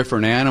from the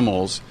different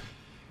animals.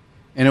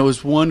 And it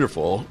was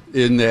wonderful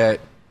in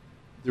that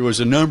there was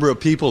a number of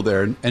people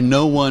there, and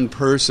no one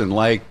person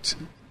liked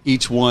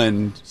each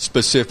one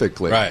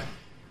specifically. Right.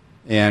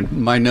 And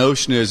my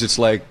notion is it's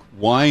like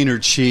wine or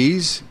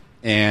cheese,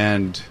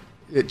 and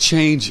it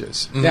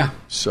changes. Mm-hmm. Yeah.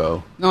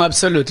 So. No,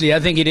 absolutely. I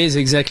think it is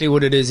exactly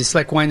what it is. It's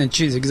like wine and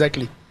cheese,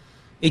 exactly.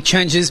 It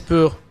changes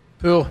per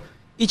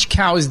each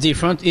cow is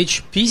different,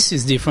 each piece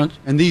is different.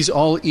 And these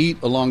all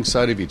eat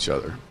alongside of each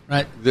other.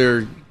 Right.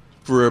 They're,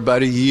 for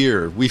about a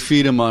year, we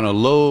feed them on a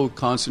low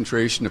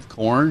concentration of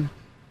corn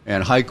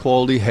and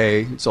high-quality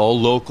hay. It's all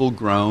local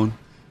grown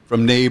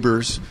from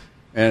neighbors.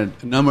 And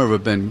a number of them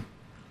have been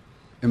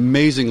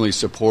amazingly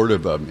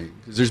supportive of me.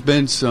 Because there's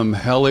been some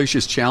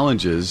hellacious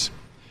challenges.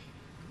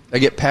 I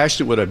get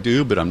passionate what I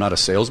do, but I'm not a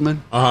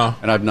salesman.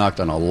 And I've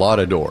knocked on a lot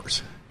of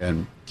doors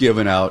and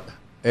given out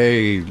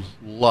a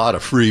lot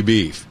of free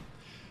beef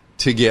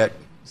to get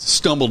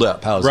stumbled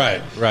up. How's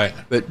that? Right.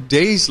 But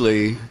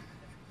Daisley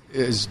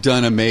has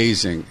done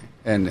amazing.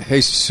 And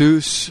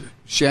Jesus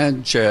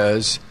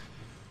Sanchez,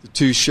 the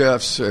two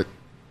chefs at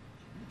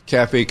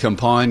Cafe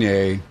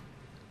Campagne,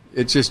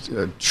 it's just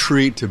a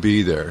treat to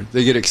be there.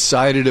 They get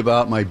excited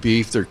about my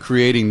beef. They're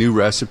creating new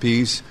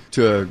recipes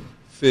to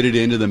fit it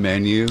into the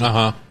menu.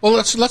 Well,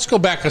 let's go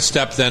back a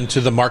step then to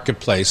the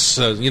marketplace.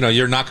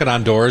 You're knocking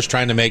on doors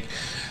trying to make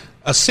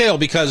a sale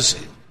because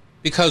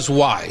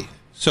why?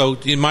 So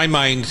in my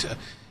mind,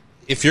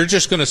 if you're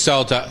just going to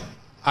sell to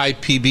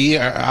IPB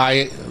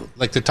or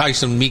like the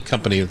Tyson Meat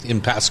Company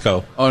in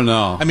Pasco. Oh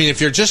no! I mean,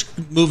 if you're just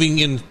moving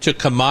into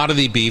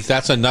commodity beef,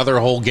 that's another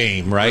whole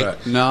game,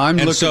 right?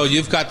 No, so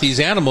you've got these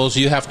animals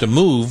you have to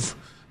move,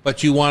 but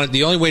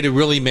the only way to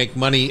really make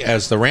money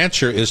as the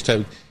rancher is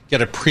to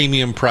get a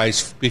premium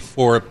price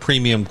before a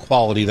premium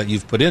quality that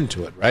you've put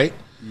into it, right?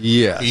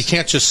 Yes. You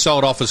can't just sell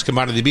it off as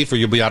commodity beef or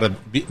you'll be out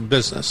of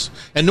business.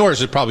 And nor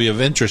is it probably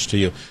of interest to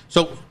you.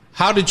 So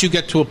how did you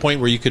get to a point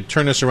where you could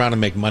turn this around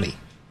and make money?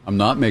 I'm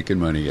not making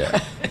money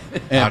yet.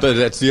 But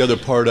that's the other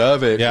part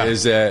of it,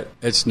 is that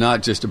it's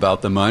not just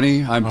about the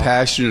money. I'm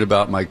passionate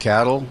about my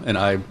cattle, and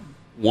I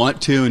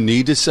want to and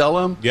need to sell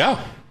them.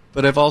 Yeah.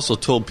 But I've also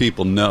told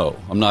people, no,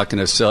 I'm not going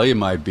to sell you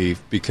my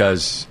beef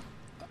because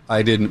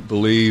I didn't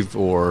believe,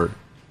 or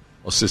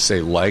let's just say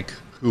like,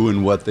 who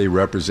and what they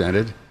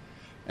represented.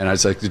 And I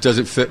was like, it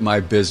doesn't fit my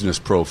business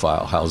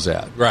profile. How's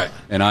that? Right.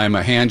 And I'm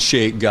a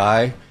handshake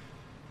guy.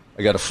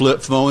 I got a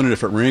flip phone, and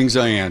if it rings,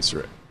 I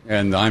answer it.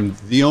 And I'm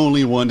the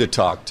only one to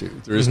talk to.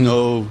 There's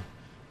no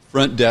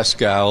front desk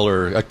gal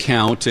or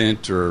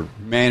accountant or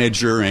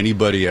manager or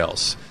anybody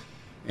else.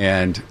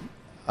 And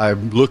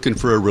I'm looking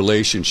for a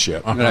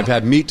relationship. And I've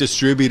had meat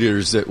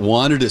distributors that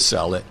wanted to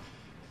sell it,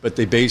 but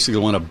they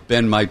basically want to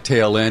bend my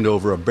tail end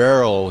over a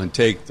barrel and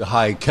take the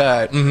high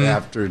cut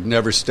after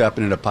never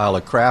stepping in a pile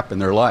of crap in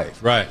their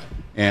life. Right.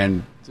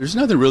 And there's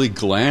nothing really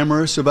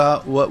glamorous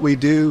about what we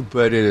do,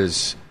 but it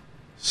is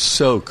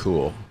so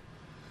cool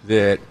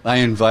that I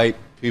invite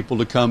people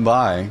to come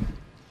by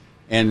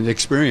and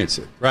experience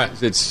it. Right.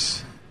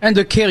 And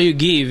the care you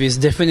give is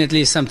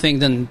definitely something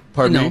then,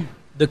 Pardon me?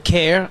 The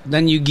care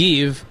then you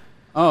give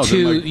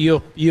to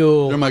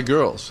your... They're my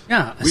girls.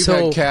 Yeah. We've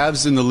had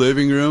calves in the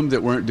living room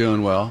that weren't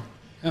doing well.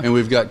 Yeah. And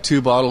we've got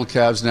 2 bottled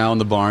calves now in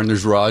the barn.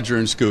 There's Roger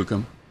and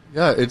Skookum.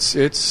 Yeah,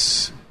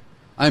 it's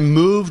I'm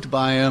moved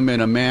by them in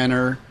a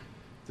manner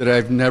that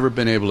I've never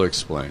been able to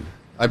explain.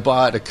 I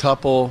bought a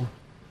couple,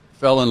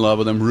 fell in love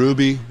with them.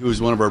 Ruby, who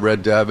was one of our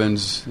Red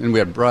Devons, and we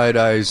had Bright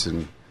Eyes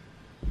and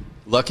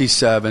Lucky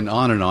 7,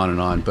 on and on and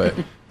on. But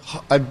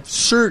I've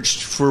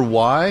searched for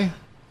why,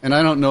 and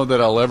I don't know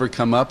that I'll ever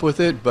come up with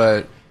it,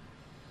 but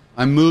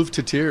I'm moved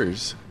to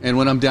tears. And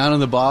when I'm down in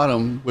the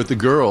bottom with the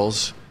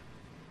girls,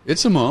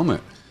 it's a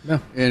moment. Yeah.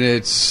 And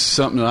it's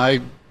something that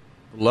I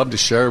love to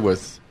share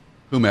with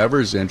whomever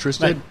is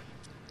interested. Right.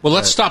 Well,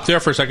 let's stop there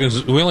for a second,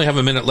 'cause we only have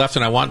a minute left,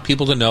 and I want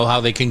people to know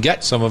how they can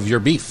get some of your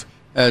beef.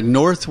 At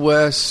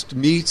Northwest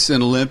Meats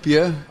in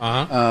Olympia,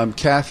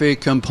 Cafe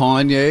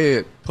Campagne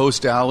at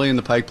Post Alley in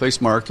the Pike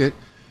Place Market,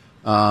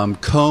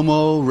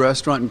 Como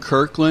Restaurant in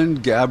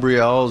Kirkland.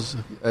 Gabrielle's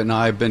and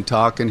I have been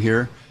talking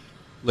here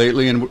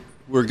lately, and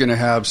we're going to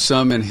have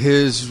some in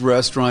his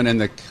restaurant in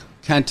the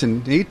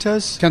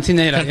Cantinetas.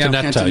 Cantineta, yeah.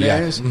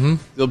 Cantinetas.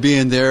 They'll be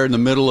in there in the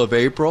middle of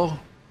April.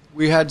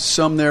 We had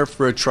some there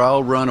for a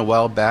trial run a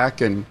while back,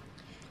 and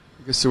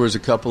I guess there was a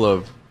couple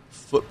of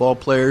football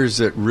players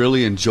that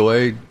really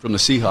enjoyed from the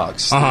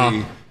Seahawks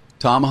the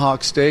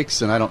tomahawk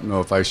steaks, and I don't know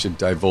if I should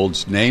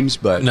divulge names,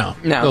 but no,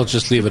 we'll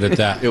just leave it at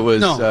that. It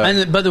was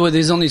and by the way,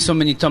 there's only so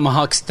many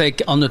tomahawk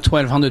steak on the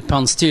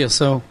 1,200-pound steer,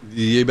 so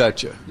You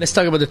betcha. Let's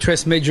talk about the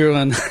Tres Major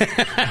and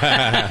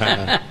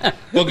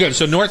Well, good.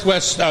 So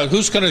Northwest,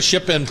 who's going to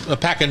ship and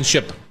pack and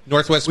ship?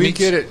 Northwest We Meats?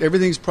 get it.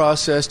 Everything's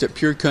processed at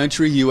Pure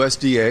Country,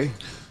 USDA.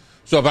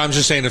 So if I'm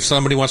just saying, if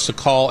somebody wants to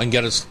call and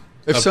get us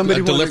If a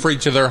somebody delivery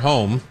to their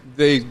home,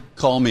 They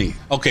call me.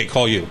 okay,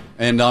 call you.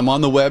 And I'm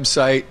on the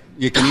website.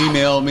 You can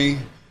email me.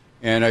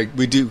 And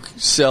we do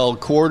sell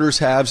quarters,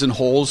 halves, and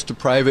wholes to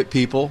private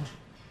people.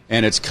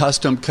 And it's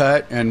custom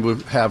cut, and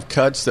we have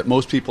cuts that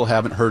most people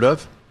haven't heard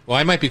of. Well,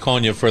 I might be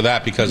calling you for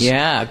that because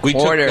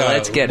quarter.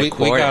 Let's get a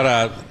quarter. We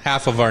got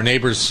half of our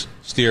neighbor's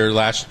steer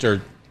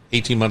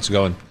 18 months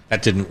ago, and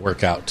that didn't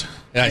work out.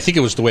 And I think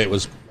it was the way it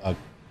was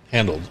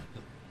handled.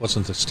 It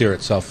wasn't the steer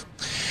itself.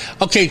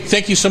 Okay,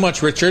 thank you so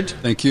much, Richard.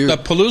 Thank you. The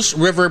Palouse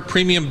River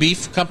Premium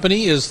Beef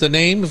Company is the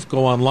name.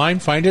 Go online,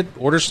 find it,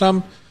 order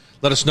some.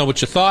 Let us know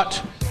what you thought.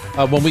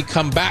 When we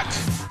come back,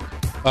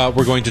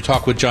 we're going to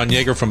talk with John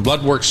Yeager from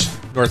Bloodworks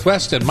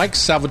Northwest and Mike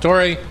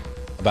Salvatore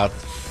about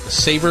the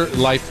Savor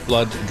Life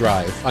Blood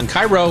Drive. On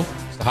Cairo,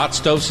 it's the Hot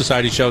Stove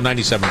Society Show,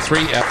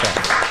 97.3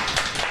 FM.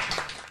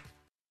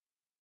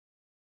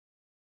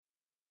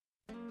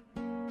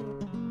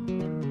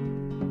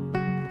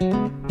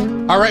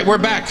 All right, we're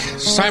back.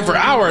 It's time for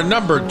hour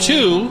number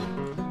 2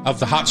 of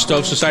the Hot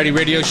Stove Society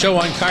radio show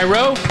on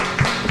Cairo.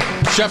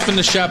 Chef in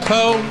the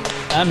Chapeau.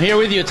 I'm here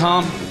with you,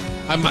 Tom.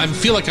 I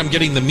feel like I'm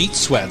getting the meat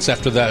sweats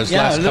after those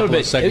last couple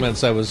of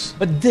segments.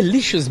 But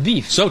delicious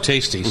beef. So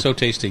tasty, so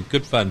tasty.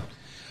 Good fun.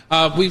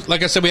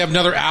 Like I said, we have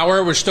another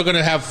hour. We're still going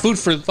to have food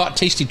for thought,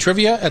 tasty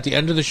trivia at the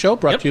end of the show,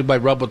 brought to you by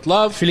Rub with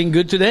Love. Feeling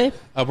good today?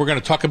 We're going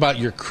to talk about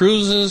your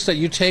cruises that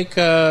you take,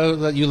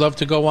 that you love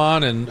to go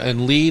on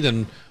and lead,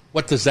 and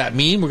what does that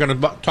mean? We're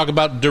going to talk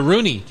about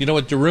daruni. Do you know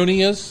what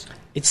daruni is?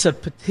 It's a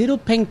potato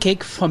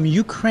pancake from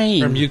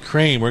Ukraine. From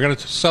Ukraine. We're going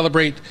to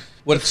celebrate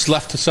what's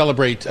left to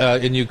celebrate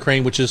in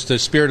Ukraine, which is the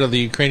spirit of the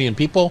Ukrainian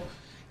people,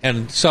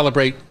 and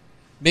celebrate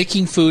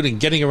making food and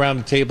getting around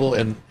the table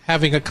and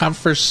having a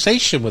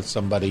conversation with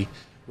somebody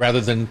rather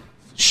than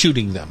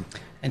shooting them.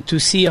 And to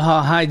see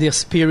how high their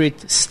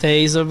spirit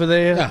stays over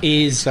there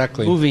is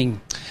moving.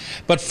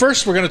 But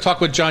first, we're going to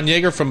talk with John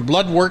Yeager from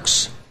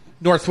Bloodworks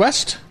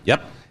Northwest.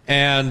 Yep.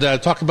 And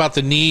talk about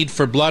the need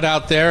for blood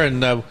out there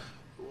and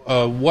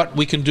what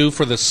we can do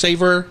for the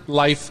Savor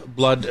Life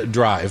Blood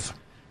Drive.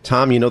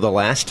 Tom, the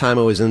last time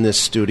I was in this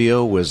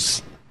studio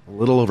was a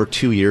little over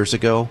 2 years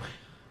ago.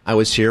 I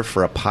was here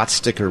for a pot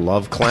sticker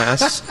love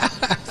class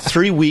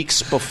 3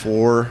 weeks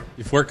before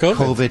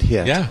COVID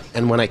hit. Yeah.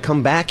 And when I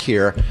come back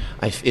here,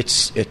 it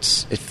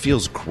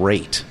feels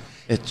great.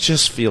 It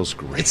just feels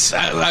great. It's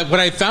what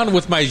I found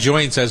with my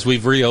joints as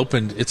we've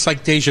reopened. It's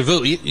like deja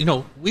vu.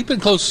 We've been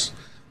close.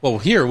 Well,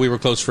 here we were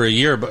close for a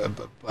year,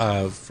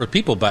 for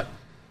people, but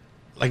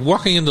like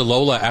walking into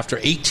Lola after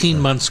 18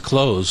 months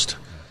closed.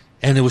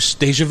 And it was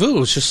deja vu. It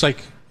was just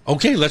like,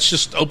 okay, let's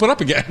just open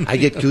up again. I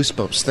get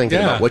goosebumps thinking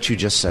about what you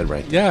just said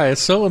right now. Yeah,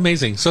 it's so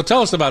amazing. So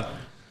tell us about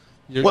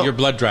your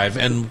blood drive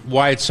and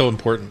why it's so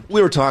important.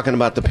 We were talking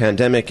about the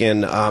pandemic,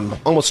 and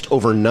almost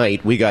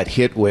overnight we got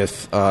hit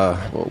with,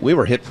 about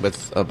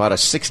a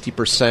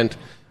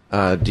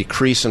 60%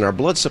 decrease in our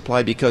blood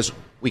supply because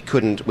we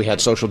had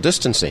social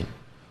distancing.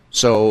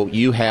 So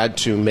you had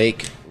to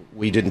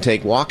we didn't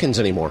take walk-ins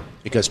anymore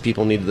because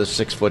people needed the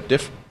 6 foot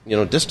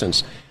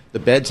distance. The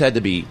beds had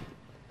to be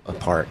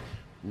apart.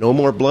 No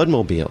more blood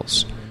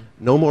mobiles.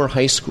 No more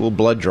high school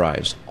blood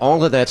drives.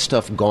 All of that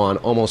stuff gone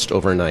almost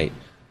overnight.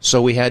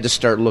 So we had to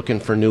start looking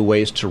for new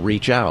ways to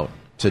reach out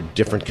to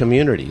different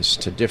communities,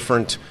 to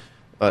different,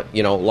 a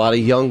lot of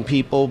young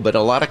people, but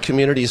a lot of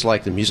communities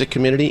like the music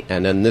community,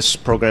 and then this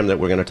program that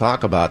we're going to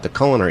talk about, the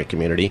culinary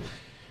community.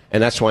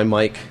 And that's why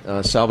Mike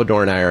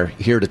Salvador and I are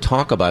here to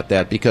talk about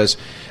that, because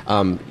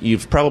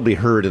you've probably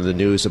heard in the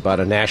news about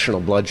a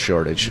national blood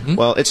shortage. Mm-hmm.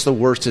 Well, it's the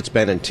worst it's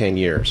been in 10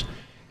 years.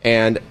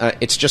 And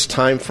it's just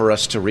time for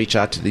us to reach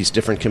out to these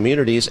different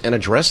communities and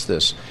address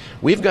this.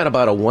 We've got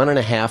about a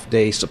 1.5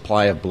 day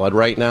supply of blood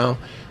right now.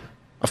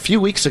 A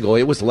few weeks ago,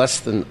 it was less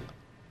than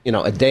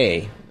a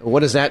day. What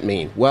does that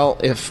mean? Well,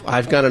 if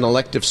I've got an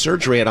elective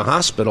surgery at a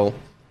hospital,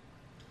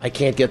 I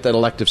can't get that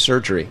elective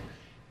surgery.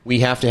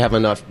 We have to have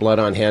enough blood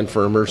on hand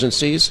for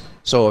emergencies.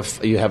 So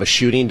if you have a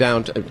shooting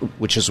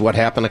which is what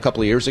happened a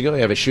couple of years ago,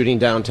 you have a shooting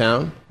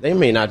downtown, there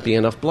may not be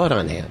enough blood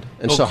on hand.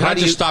 And so can I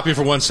just stop you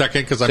for 1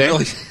 second? Because I'm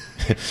really...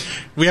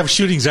 We have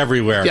shootings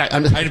everywhere. Yeah,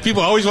 and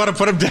people always want to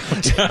put them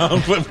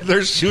downtown, but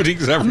there's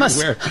shootings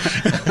everywhere.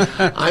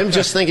 I'm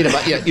just thinking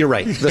about, you're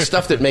right, the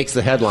stuff that makes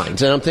the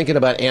headlines. And I'm thinking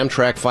about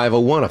Amtrak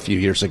 501 a few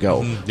years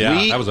ago. Yeah,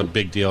 that was a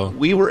big deal.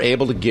 We were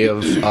able to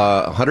give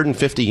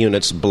 150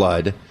 units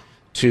blood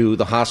to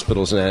the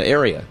hospitals in that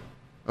area.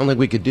 I don't think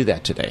we could do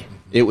that today.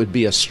 It would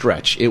be a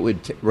stretch. It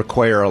would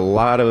require a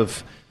lot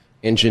of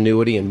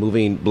ingenuity and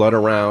moving blood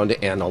around,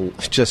 and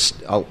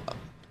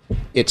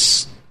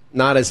it's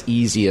not as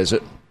easy as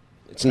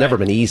it's never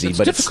been easy. It's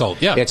but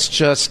difficult, yeah. It's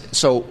just,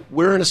 so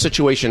we're in a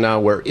situation now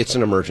where it's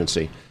an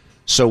emergency.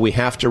 So we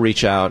have to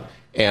reach out,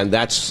 and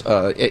that's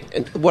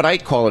what I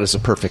call it is a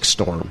perfect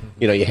storm.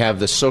 You have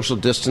the social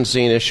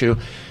distancing issue.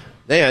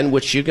 then,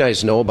 which you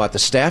guys know about the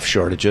staff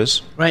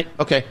shortages. Right.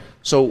 Okay.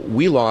 So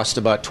we lost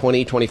about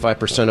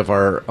 20-25% of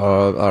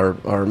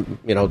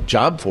our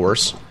job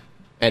force,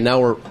 and now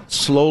we're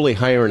slowly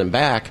hiring them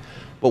back.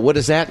 But what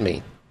does that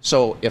mean?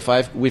 So if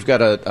we've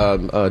got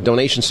a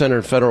donation center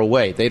in Federal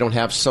Way, they don't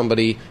have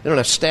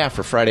staff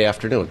for Friday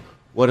afternoon.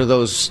 What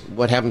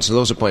happens to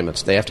those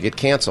appointments? They have to get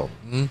canceled.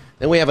 Mm-hmm.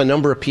 Then we have a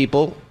number of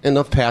people in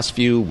the past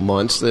few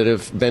months that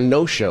have been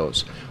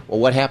no-shows.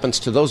 Well, what happens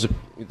to those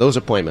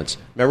appointments?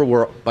 Remember,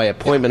 we're by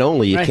appointment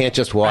only. You can't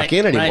just walk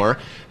in anymore.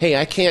 Right. Hey,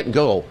 I can't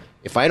go.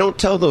 If I don't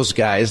tell those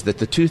guys that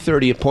the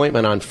 2:30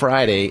 appointment on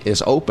Friday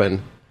is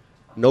open,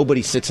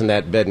 nobody sits in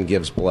that bed and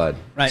gives blood.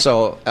 Right.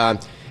 So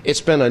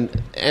it's been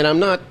and I'm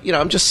not,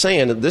 I'm just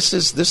saying that this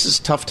is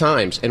tough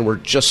times, and we're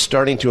just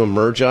starting to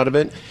emerge out of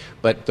it.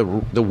 But the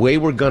way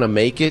we're going to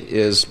make it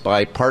is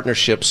by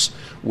partnerships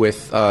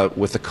with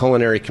the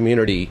culinary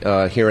community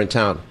here in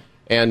town.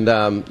 And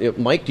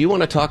Mike, do you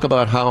want to talk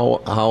about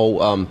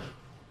how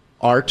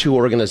our two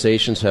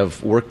organizations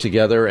have worked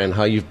together and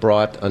how you've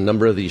brought a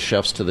number of these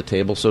chefs to the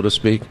table, so to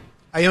speak?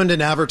 I owned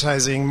an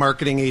advertising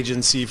marketing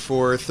agency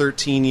for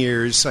 13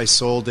 years. I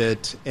sold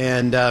it,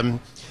 and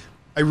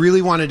I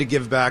really wanted to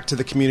give back to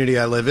the community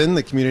I live in,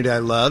 the community I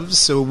love.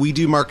 So we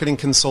do marketing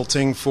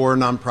consulting for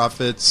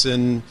nonprofits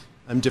and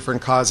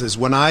different causes.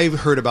 When I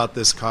heard about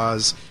this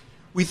cause,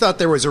 we thought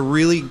there was a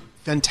really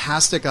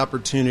fantastic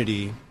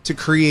opportunity to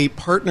create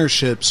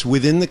partnerships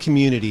within the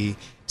community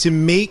to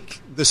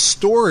make the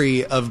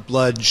story of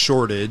blood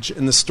shortage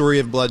and the story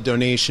of blood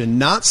donation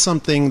not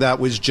something that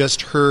was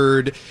just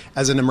heard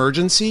as an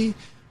emergency,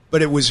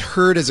 but it was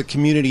heard as a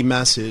community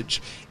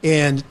message.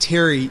 And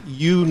Terry,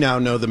 you now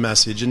know the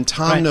message, and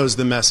Tom knows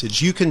the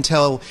message. You can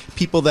tell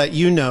people that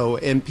you know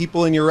and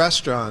people in your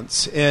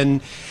restaurants.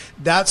 And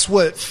that's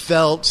what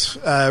felt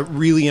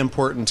really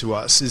important to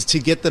us, is to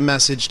get the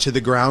message to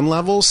the ground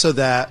level so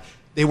that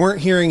they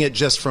weren't hearing it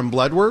just from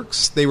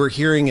Bloodworks, they were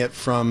hearing it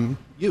from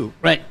you.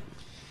 Right.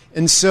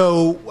 And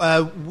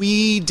so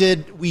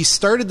we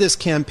started this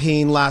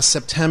campaign last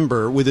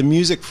September with a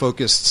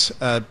music-focused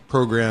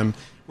program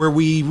where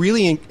we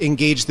really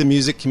engaged the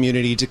music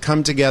community to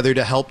come together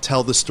to help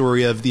tell the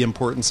story of the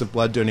importance of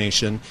blood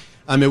donation.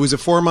 It was a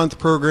 4-month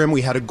program.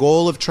 We had a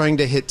goal of trying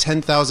to hit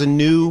 10,000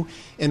 new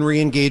and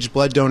re-engaged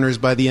blood donors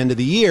by the end of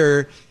the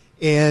year,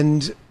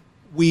 and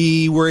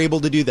we were able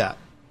to do that.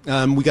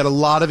 We got a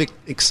lot of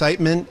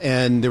excitement,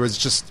 and there was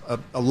just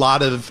a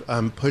lot of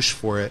push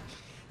for it.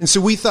 And so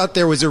we thought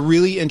there was a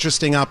really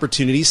interesting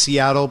opportunity,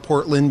 Seattle,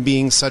 Portland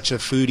being such a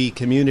foodie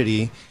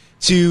community,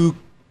 to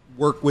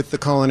work with the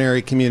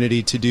culinary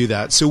community to do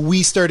that. So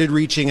we started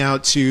reaching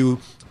out to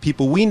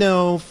people we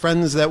know,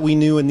 friends that we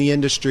knew in the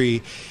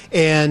industry,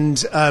 and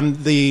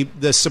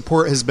the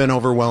support has been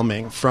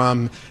overwhelming,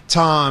 from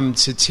Tom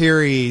to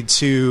Terry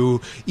to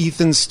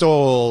Ethan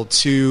Stoll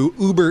to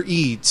Uber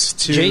Eats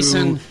to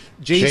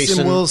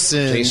Jason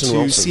Wilson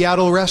to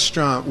Seattle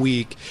Restaurant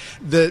Week.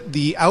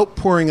 The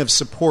outpouring of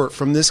support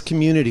from this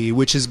community,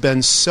 which has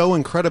been so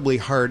incredibly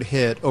hard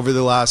hit over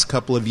the last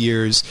couple of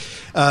years,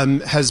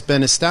 has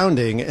been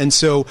astounding. And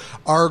so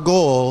our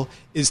goal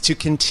is to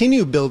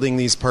continue building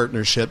these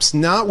partnerships,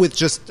 not with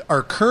just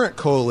our current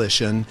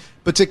coalition,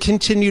 but to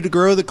continue to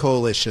grow the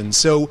coalition.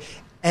 So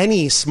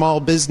any small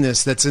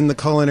business that's in the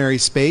culinary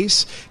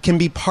space can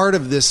be part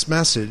of this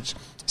message.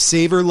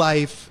 Savor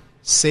life,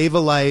 save a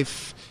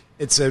life.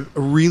 It's a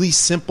really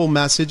simple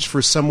message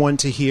for someone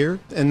to hear,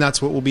 and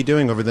that's what we'll be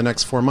doing over the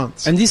next 4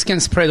 months. And this can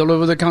spread all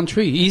over the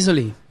country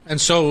easily. And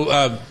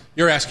so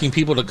you're asking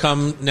people to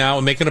come now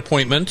and make an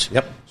appointment,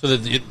 so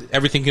that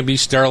everything can be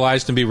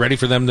sterilized and be ready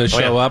for them to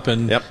show up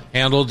and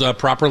handled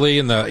properly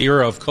in the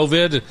era of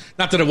COVID.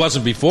 Not that it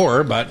wasn't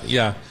before, but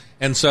yeah.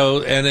 And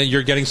so, and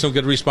you're getting some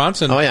good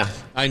response. And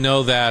I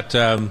know that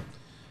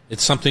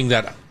it's something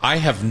that I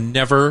have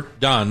never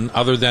done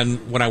other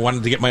than when I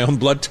wanted to get my own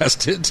blood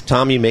tested.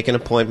 Tom, you make an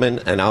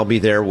appointment, and I'll be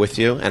there with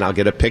you, and I'll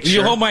get a picture.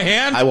 You hold my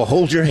hand? I will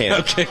hold your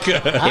hand. Okay,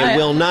 good. It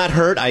will not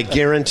hurt, I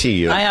guarantee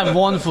you. I have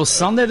one for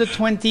Sunday the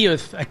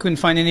 20th. I couldn't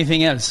find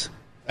anything else.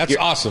 That's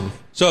awesome.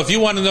 So if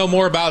you want to know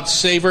more about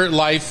Savor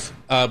Life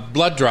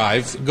Blood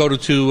Drive, go to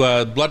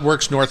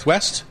Bloodworks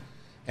Northwest,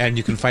 and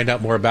you can find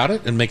out more about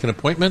it and make an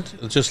appointment.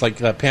 It's just like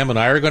Pam and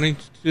I are going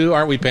to do,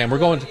 aren't we, Pam? We're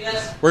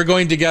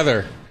going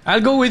together. I'll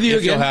go with you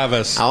if again. You'll have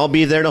us. I'll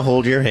be there to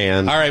hold your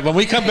hand. All right. When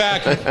we come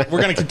back, we're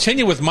going to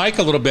continue with Mike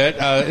a little bit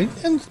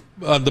and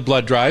the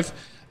blood drive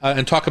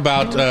and talk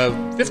about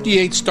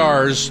 58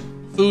 Stars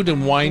Food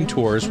and Wine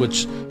Tours,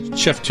 which,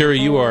 Chef Terry,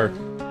 you are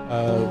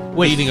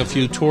leading a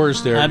few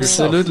tours there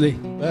Absolutely.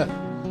 yourself.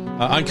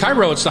 On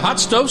Cairo, it's the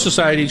Hot Stove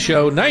Society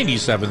Show,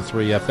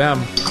 97.3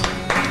 FM.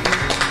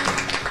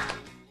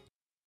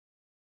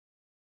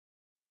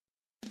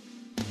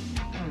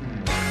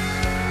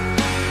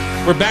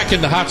 We're back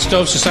in the Hot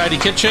Stove Society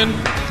kitchen.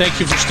 Thank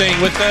you for staying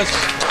with us.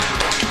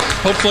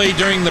 Hopefully,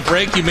 during the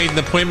break, you made an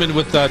appointment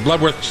with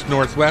Bloodworks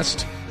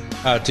Northwest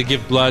to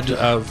give blood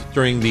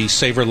during the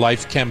Savor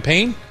Life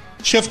campaign.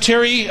 Chef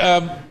Terry?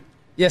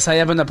 Yes, I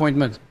have an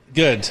appointment.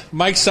 Good.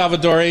 Mike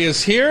Salvadore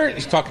is here.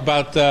 He's talking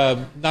about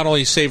not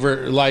only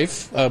Savor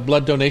Life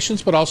blood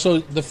donations, but also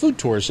the food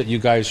tours that you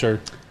guys are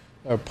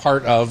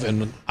part of.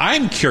 And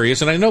I'm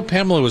curious, and I know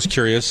Pamela was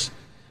curious.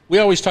 We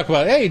always talk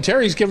about, hey,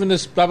 Terry's giving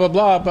this blah, blah,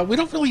 blah, but we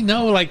don't really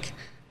know, like,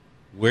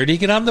 where do you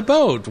get on the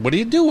boat? What do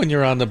you do when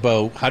you're on the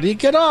boat? How do you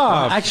get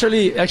off?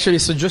 Actually,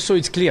 so just so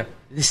it's clear,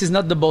 this is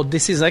not the boat.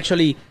 This is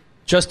actually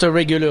just a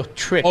regular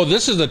trip. Oh,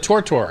 this is the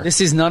tour. This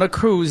is not a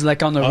cruise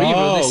like on the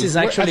river. This is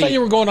actually. I thought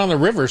you were going on the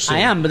river soon. I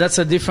am, but that's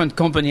a different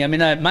company. I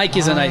mean, Mike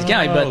is a nice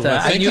guy, but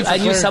I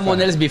knew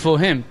someone else before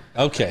him.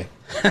 Okay.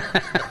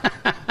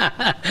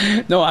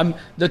 No,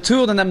 the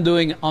tour that I'm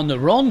doing on the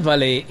Rhone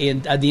Valley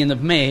at the end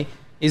of May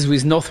is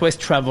with Northwest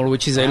Travel,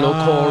 which is a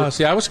local.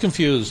 See, I was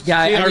confused.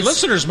 Yeah, our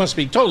listeners must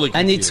be totally confused.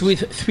 And it's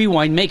with 3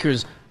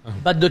 winemakers.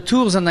 But the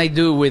tours that I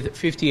do with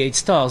 58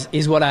 Stars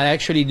is what I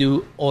actually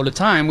do all the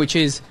time, which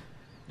is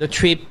the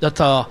trip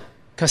that are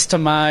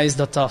customized,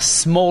 that are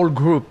small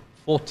group,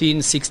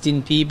 14,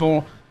 16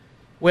 people,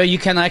 where you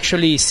can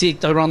actually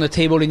sit around the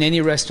table in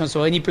any restaurant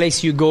or any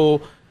place you go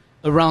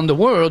around the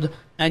world,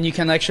 and you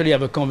can actually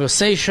have a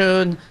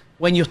conversation.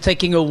 When you're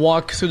taking a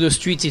walk through the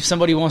streets, if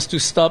somebody wants to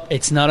stop,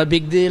 it's not a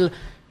big deal.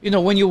 You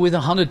know, when you're with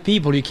 100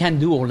 people, you can't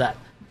do all that.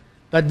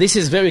 But this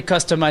is very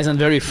customized and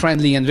very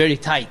friendly and very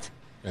tight.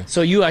 Yeah.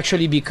 So you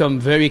actually become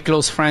very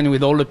close friend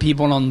with all the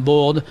people on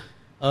board,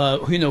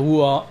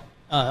 who are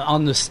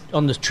on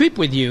the trip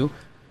with you.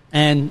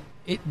 And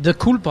the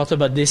cool part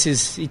about this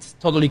is it's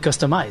totally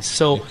customized.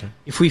 So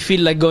if we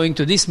feel like going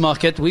to this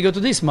market, we go to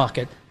this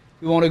market.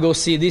 We want to go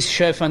see this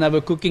chef and have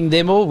a cooking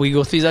demo, we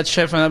go see that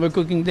chef and have a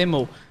cooking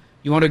demo.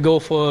 You want to go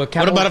for a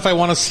camel? What about if I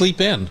want to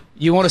sleep in?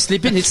 You want to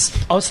sleep in?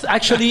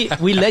 Actually,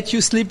 we let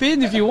you sleep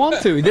in if you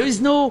want to. There is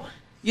no,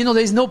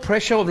 there's no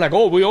pressure of like,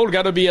 oh, we all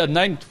got to be at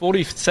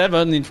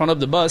 9:47 in front of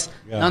the bus.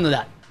 Yeah. None of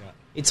that. Yeah.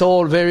 It's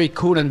all very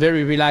cool and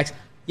very relaxed,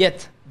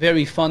 yet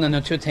very fun and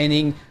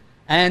entertaining.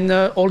 And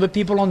all the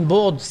people on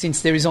board,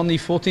 since there is only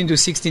 14 to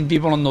 16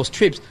 people on those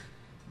trips,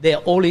 they're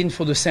all in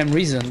for the same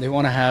reason. They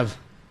want to have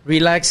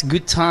relaxed,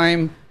 good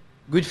time,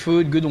 good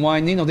food, good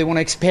wine. They want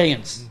to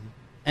experience. Mm-hmm.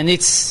 And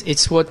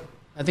it's what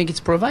I think it's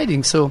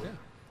providing. So,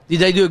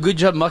 did I do a good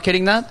job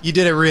marketing that? You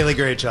did a really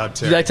great job,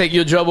 Terry. Did I take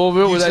your job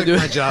over? You took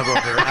my job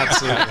over,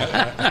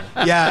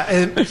 absolutely. Yeah,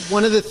 and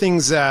one of the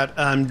things that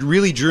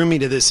really drew me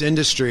to this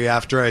industry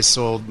after I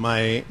sold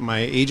my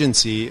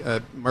agency,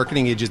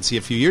 marketing agency,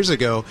 a few years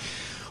ago,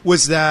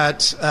 was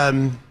that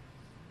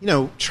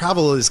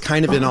travel is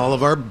kind of in all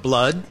of our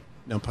blood,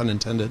 no pun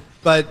intended,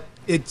 but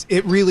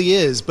it really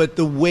is. But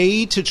the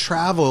way to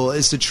travel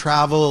is to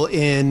travel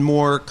in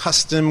more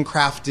custom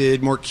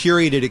crafted, more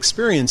curated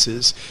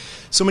experiences.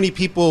 So many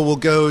people will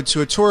go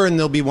to a tour and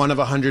they'll be one of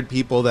 100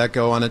 people that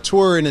go on a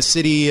tour in a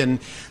city, and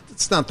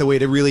it's not the way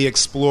to really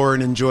explore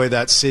and enjoy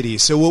that city.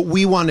 So what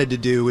we wanted to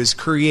do is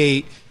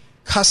create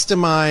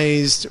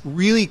customized,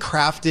 really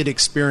crafted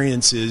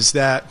experiences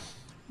that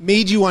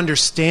made you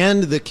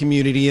understand the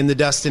community and the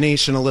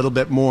destination a little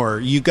bit more.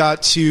 You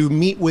got to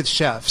meet with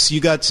chefs.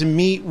 You got to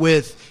meet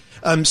with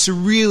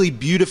some really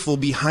beautiful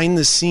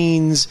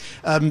behind-the-scenes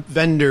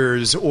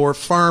vendors or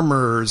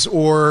farmers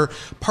or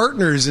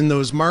partners in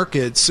those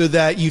markets, so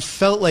that you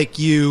felt like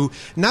you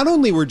not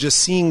only were just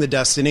seeing the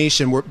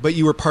destination, but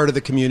you were part of the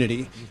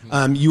community.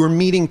 Mm-hmm. You were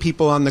meeting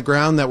people on the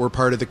ground that were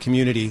part of the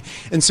community.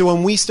 And so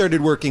when we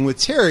started working with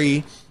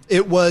Terry,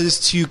 it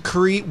was to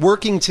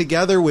working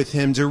together with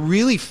him to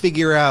really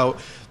figure out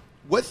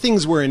what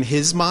things were in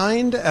his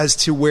mind as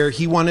to where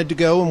he wanted to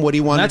go and what he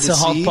wanted to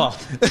see. That's the hard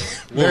part.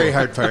 Very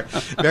hard part.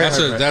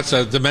 That's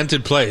a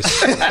demented place.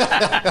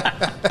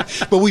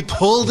 But we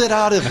pulled it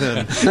out of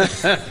him.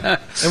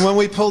 And when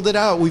we pulled it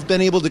out, we've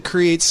been able to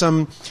create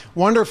some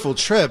wonderful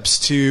trips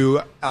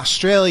to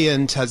Australia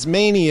and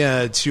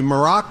Tasmania, to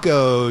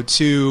Morocco,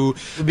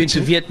 We've been to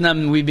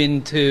Vietnam,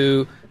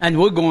 and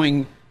we're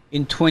going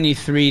in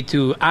 23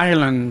 to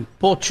Ireland,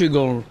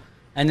 Portugal,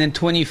 and then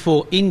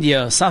 24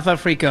 India, South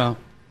Africa.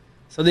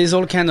 So there's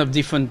all kind of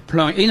different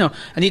plans,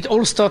 and it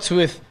all starts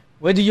with,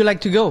 where do you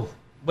like to go?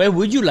 Where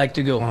would you like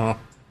to go? Uh-huh.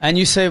 And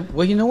you say,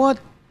 well, you know what?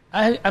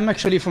 I'm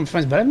actually from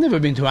France, but I've never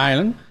been to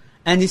Ireland.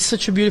 And it's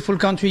such a beautiful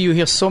country. You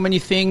hear so many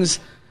things.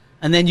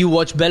 And then you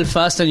watch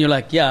Belfast and you're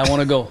like, yeah, I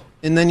want to go.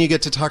 And then you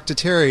get to talk to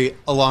Terry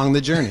along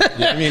the journey.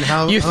 I mean,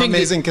 how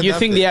amazing can that be? You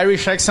think the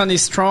Irish accent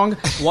is strong?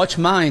 Watch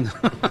mine.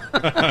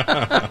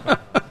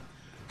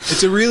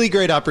 It's a really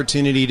great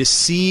opportunity to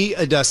see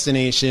a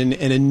destination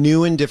in a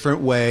new and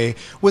different way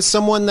with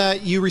someone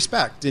that you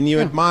respect and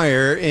you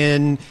admire,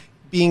 and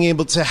being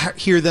able to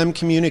hear them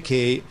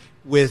communicate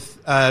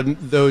with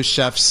those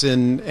chefs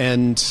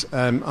and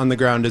on the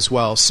ground as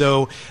well.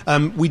 So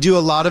we do a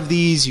lot of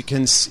these. You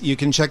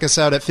can check us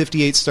out at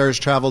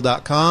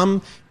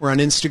 58starstravel.com. We're on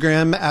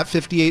Instagram at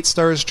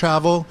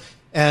 58starstravel.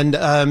 And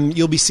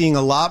you'll be seeing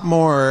a lot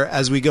more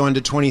as we go into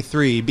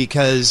 23,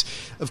 because,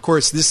 of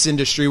course, this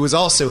industry was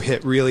also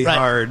hit really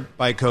hard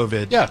by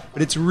COVID. Yeah.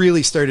 But it's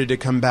really started to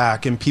come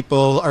back, and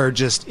people are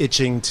just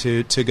itching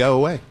to go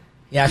away.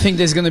 Yeah, I think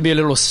there's going to be a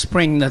little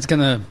spring that's going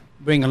to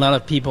bring a lot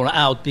of people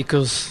out,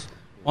 because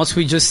once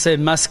we just say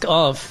mask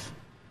off,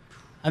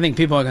 I think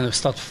people are going to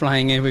start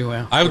flying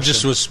everywhere. I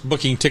was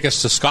booking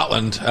tickets to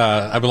Scotland.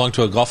 I belong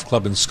to a golf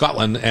club in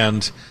Scotland,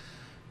 and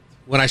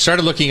when I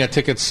started looking at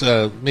tickets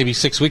maybe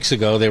 6 weeks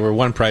ago, they were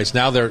one price.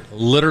 Now they're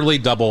literally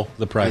double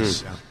the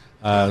price.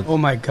 Oh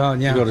my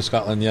God! Yeah, to go to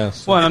Scotland.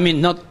 Yes. Well, I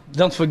mean,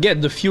 don't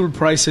forget the fuel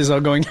prices are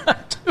going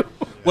up too.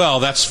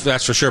 Well, that's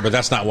for sure, but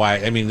that's not why.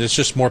 I mean, there's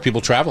just more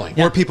people traveling.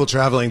 More people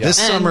traveling. This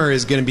summer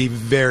is going to be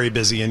very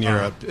busy in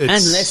Europe. And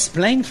less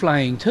plane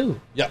flying, too.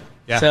 Yeah.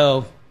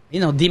 So,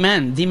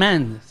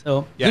 demand.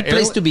 So, good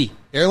place to be.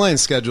 Airline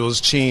schedules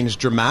changed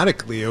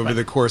dramatically over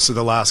the course of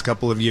the last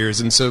couple of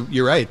years. And so,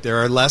 you're right, there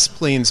are less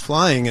planes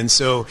flying, and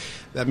so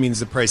that means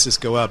the prices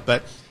go up.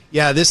 But,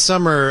 yeah, this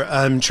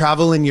summer,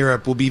 travel in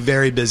Europe will be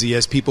very busy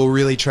as people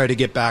really try to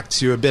get back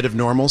to a bit of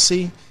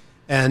normalcy.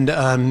 And,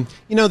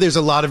 there's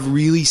a lot of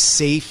really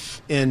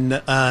safe and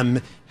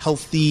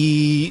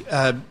healthy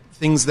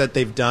things that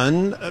they've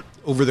done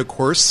over the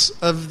course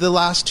of the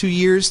last 2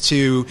 years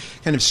to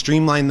kind of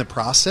streamline the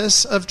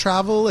process of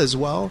travel as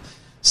well.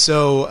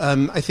 So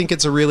I think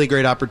it's a really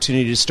great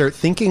opportunity to start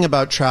thinking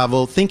about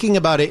travel, thinking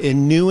about it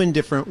in new and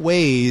different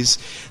ways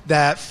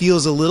that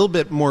feels a little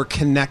bit more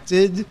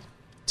connected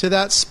to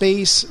that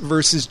space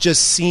versus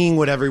just seeing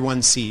what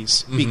everyone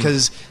sees,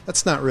 because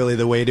that's not really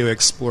the way to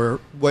explore.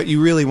 What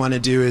you really want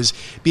to do is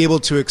be able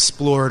to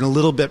explore in a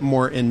little bit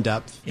more in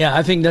depth. Yeah,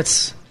 I think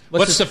that's...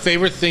 What's the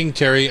favorite thing,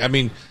 Terry? I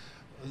mean,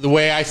 the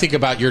way I think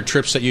about your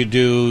trips that you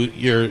do,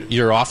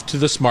 you're off to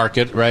this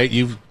market, right?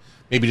 You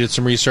maybe did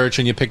some research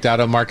and you picked out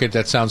a market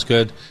that sounds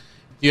good.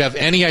 Do you have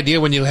any idea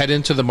when you head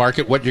into the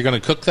market what you're going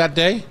to cook that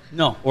day?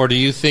 No. Or do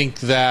you think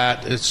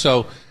that it's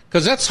so...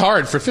 Because that's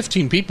hard for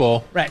 15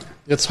 people. Right.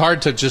 It's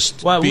hard to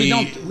just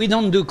we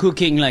don't do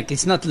cooking, like,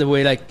 it's not the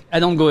way, like, I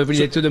don't go every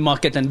day to the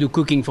market and do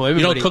cooking for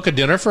everybody. You don't cook a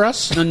dinner for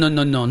us?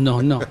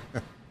 No.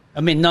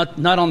 I mean, not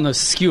on a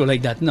skewer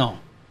like that, no.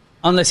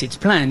 Unless it's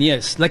planned,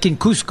 yes. Like in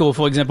Cusco,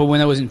 for example, when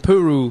I was in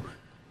Peru,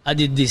 I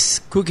did this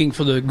cooking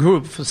for the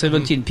group for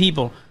 17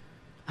 people.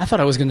 I thought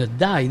I was going to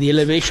die. The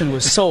elevation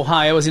was so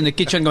high. I was in the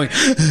kitchen going,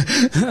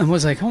 I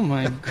was like, oh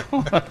my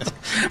God,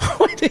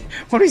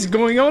 what is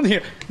going on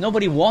here?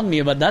 Nobody warned me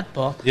about that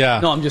part. Yeah.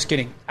 No, I'm just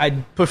kidding. I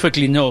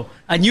perfectly know.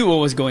 I knew what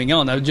was going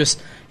on.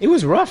 It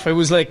was rough. It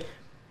was like,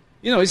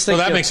 it's like... So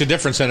that makes a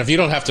difference then. If you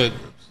don't have to...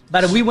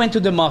 But we went to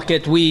the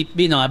market.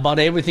 I bought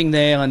everything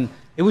there, and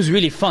it was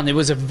really fun. It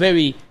was a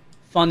very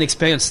fun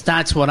experience.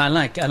 That's what I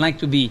like. I'm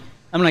like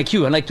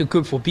you. I like to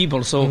cook for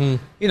people. So,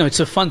 it's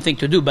a fun thing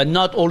to do. But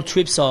not all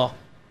trips are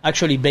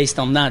actually based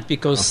on that,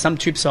 because some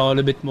trips are a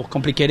little bit more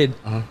complicated.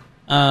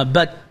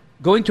 But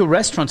going to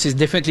restaurants is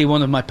definitely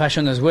one of my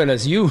passions as well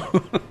as you.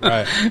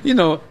 Right.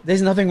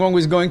 There's nothing wrong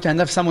with going to and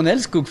have someone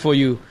else cook for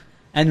you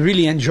and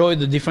really enjoy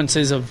the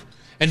differences of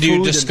And do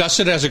you discuss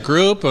it as a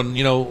group? And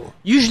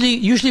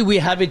usually we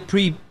have it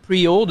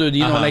pre-ordered.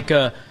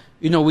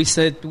 We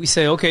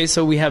say okay,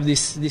 so we have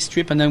this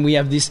trip, and then we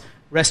have these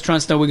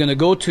restaurants that we're going to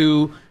go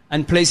to,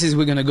 and places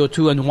we're going to go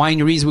to, and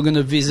wineries we're going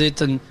to visit,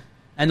 and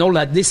all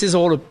that. This is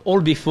all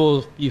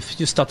before you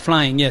start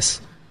flying, yes.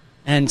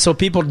 And so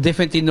people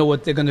definitely know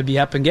what they're going to be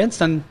up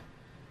against, and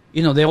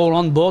they're all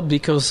on board,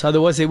 because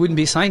otherwise they wouldn't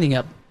be signing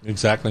up.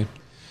 Exactly.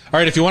 All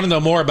right, if you want to know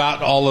more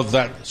about all of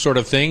that sort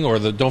of thing,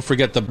 don't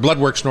forget the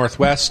Bloodworks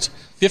Northwest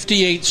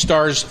 58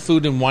 Stars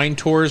Food and Wine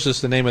Tours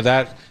is the name of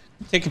that.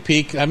 Take a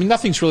peek. I mean,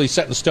 nothing's really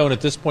set in stone at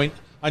this point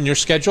on your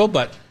schedule,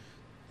 but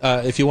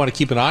if you want to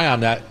keep an eye on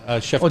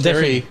that, Chef Terry...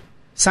 Definitely.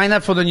 Sign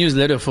up for the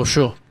newsletter for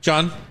sure.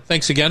 John,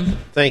 thanks again.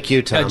 Thank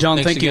you, Tom. John,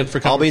 thanks thank you. for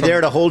coming. I'll be there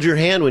to hold your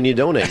hand when you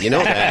donate. You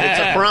know that.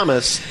 It's a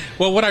promise.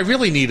 Well, what I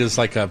really need is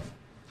like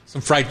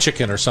some fried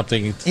chicken or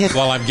something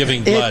while I'm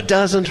giving blood. It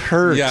doesn't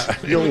hurt. Yeah.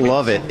 You'll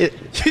love it.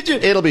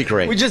 It'll be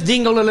great. We just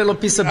dingle a little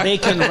piece of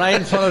bacon right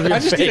in front of your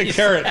face. I just need a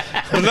carrot.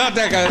 But not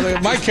that guy.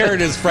 My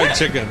carrot is fried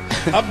chicken.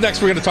 Up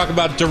next, we're going to talk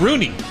about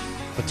daruni,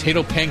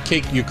 potato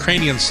pancake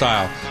Ukrainian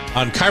style.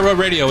 On Cairo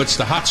Radio, it's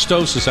the Hot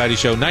Stove Society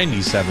Show,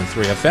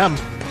 97.3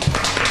 FM.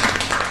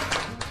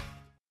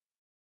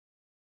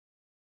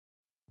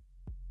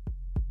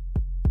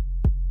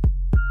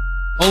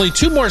 Only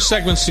 2 more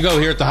segments to go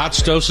here at the Hot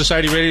Stove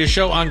Society Radio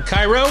Show on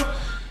Cairo.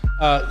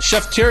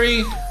 Chef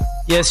Terry.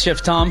 Yes,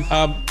 Chef Tom.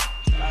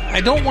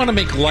 I don't want to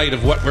make light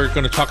of what we're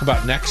going to talk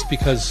about next,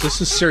 because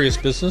this is serious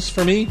business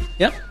for me.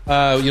 Yep.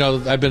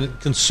 I've been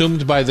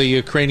consumed by the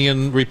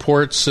Ukrainian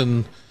reports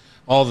and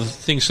all the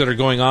things that are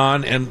going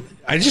on, and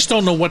I just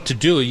don't know what to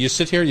do. You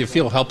sit here, you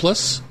feel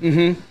helpless,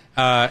 and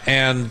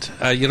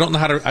you don't know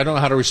how to. I don't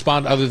know how to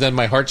respond other than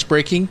my heart's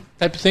breaking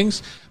type of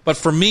things. But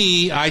for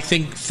me, I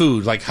think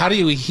food. Like, how do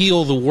you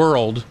heal the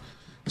world?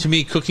 To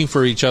me, cooking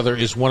for each other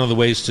is one of the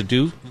ways to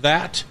do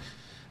that.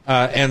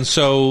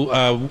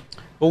 Well,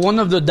 one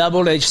of the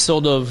double-edged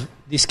sort of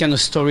this kind of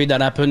story that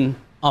happen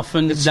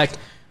often, it's like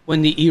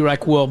when the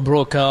Iraq war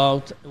broke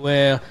out,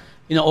 where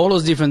all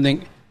those different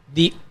things.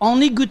 The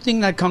only good thing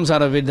that comes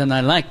out of it that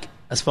I like,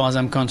 as far as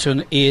I'm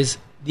concerned, is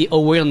the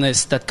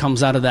awareness that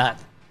comes out of that.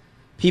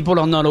 People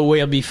are not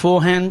aware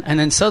beforehand, and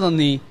then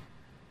suddenly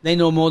they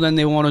know more than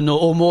they want to know,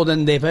 or more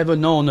than they've ever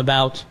known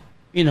about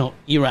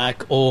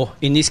Iraq, or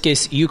in this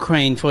case,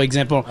 Ukraine, for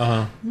example.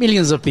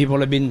 Millions of people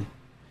have been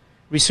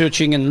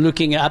researching and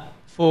looking up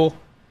for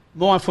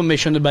more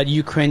information about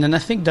Ukraine. And I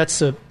think that's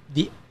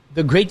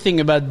the great thing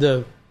about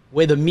the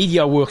way the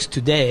media works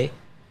today.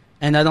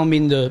 And I don't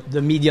mean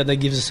the media that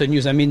gives us the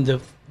news. I mean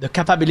the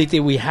capability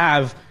we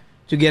have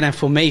to get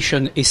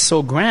information is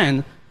so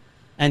grand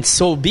and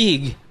so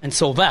big and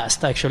so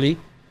vast, actually.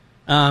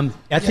 I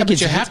think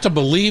you have to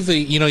believe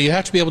you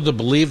have to be able to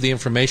believe the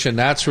information.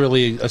 That's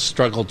really a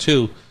struggle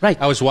too. Right.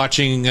 I was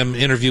watching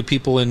interview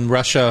people in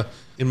Russia,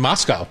 in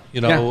Moscow,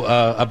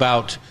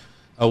 about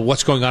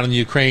what's going on in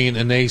Ukraine,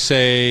 and they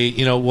say,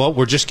 well,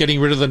 we're just getting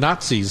rid of the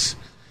Nazis.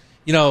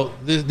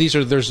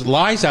 There's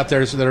lies out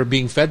there that are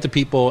being fed to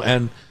people,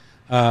 and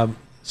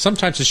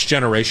sometimes it's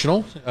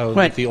generational.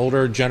 Like the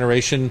older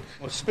generation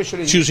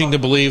choosing to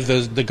believe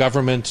the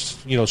government,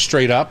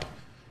 straight up,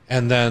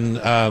 and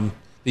then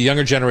the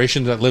younger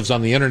generation that lives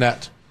on the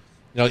internet,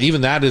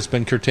 even that has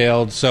been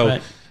curtailed.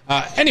 So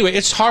anyway,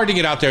 it's hard to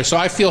get out there. So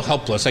I feel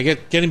helpless.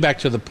 Getting back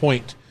to the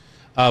point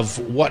of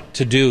what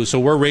to do. So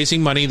we're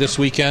raising money this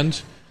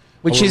weekend.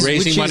 We're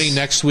raising money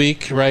next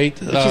week, right?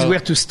 Which is where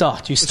to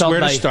start. To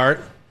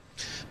start.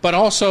 But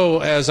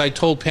also, as I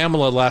told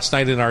Pamela last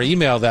night in our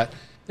email, that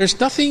there's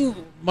nothing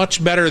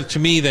much better to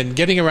me than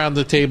getting around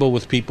the table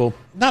with people,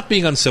 not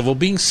being uncivil,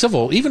 being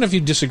civil, even if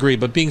you disagree,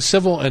 but being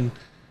civil and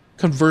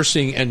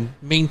conversing and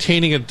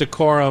maintaining a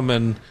decorum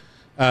and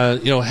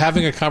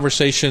having a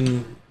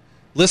conversation,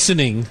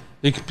 listening.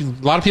 A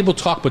lot of people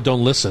talk but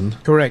don't listen.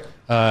 Correct.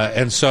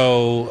 And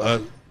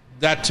so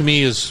that to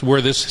me is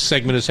where this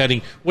segment is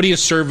heading. What do you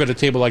serve at a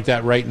table like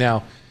that right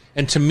now?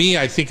 And to me,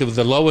 I think of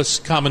the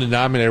lowest common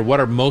denominator. What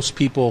are most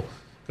people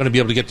going to be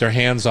able to get their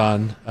hands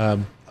on?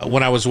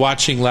 When I was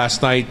watching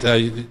last night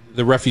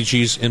the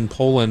refugees in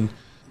Poland,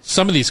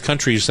 some of these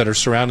countries that are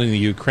surrounding the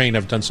Ukraine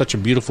have done such a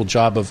beautiful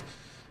job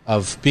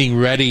of being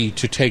ready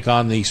to take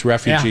on these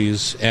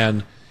refugees. Yeah.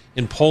 And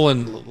in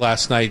Poland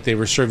last night, they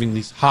were serving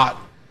these hot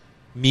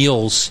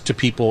meals to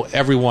people,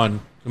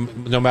 everyone,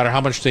 no matter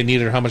how much they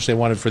needed or how much they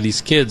wanted, for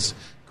these kids,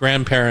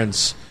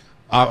 grandparents,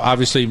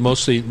 obviously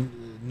mostly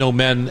no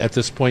men at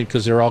this point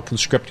because they're all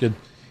conscripted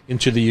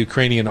into the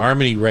Ukrainian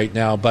army right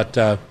now. But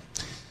it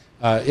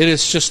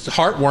is just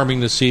heartwarming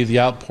to see the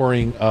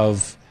outpouring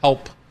of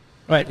help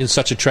in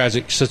such a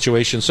tragic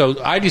situation.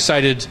 So I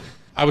decided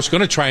I was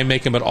going to try and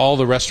make them at all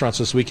the restaurants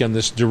this weekend,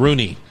 this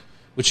daruni,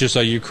 which is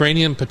a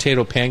Ukrainian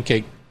potato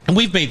pancake. And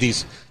we've made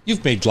these.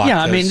 You've made latkes.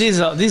 Yeah, I mean, these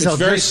are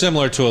very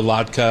similar to a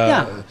latke.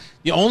 Yeah.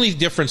 The only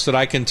difference that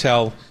I can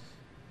tell,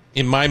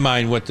 in my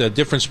mind, what the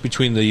difference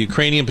between the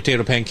Ukrainian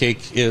potato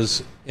pancake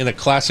is in a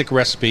classic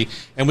recipe,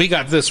 and we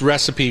got this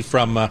recipe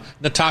from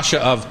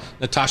Natasha of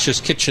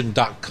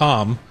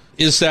Natasha'sKitchen.com,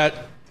 is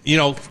that,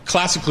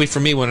 classically for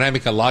me, when I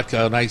make a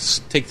latke, and I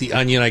take the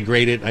onion, I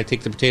grate it, and I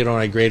take the potato,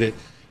 and I grate it,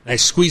 and I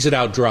squeeze it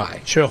out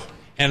dry. Sure.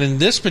 And in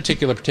this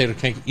particular potato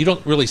cake, you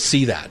don't really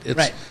see that.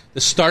 It's the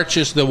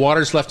starches, the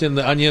water's left in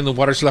the onion, the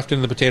water's left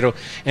in the potato,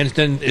 and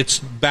then it's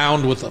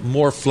bound with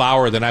more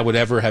flour than I would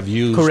ever have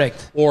used.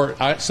 Correct. Or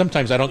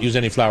sometimes I don't use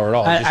any flour at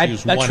all. I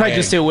try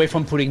to stay away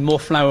from putting more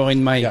flour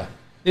in my... Yeah.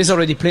 There's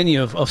already plenty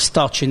of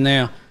starch in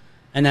there.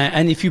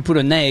 And if you put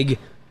an egg,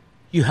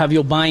 you have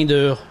your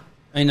binder,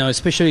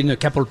 especially in a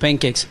couple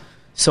pancakes.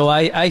 So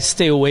I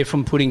stay away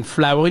from putting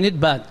flour in it,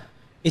 but...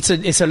 It's a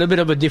little bit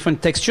of a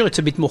different texture. It's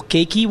a bit more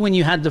cakey when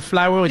you had the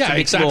flour. It's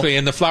exactly.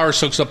 And the flour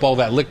soaks up all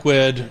that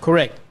liquid.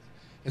 Correct.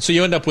 And so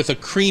you end up with a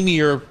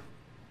creamier,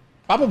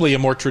 probably a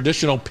more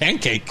traditional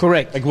pancake.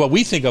 Correct. Like what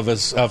we think of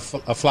as a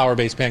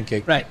flour-based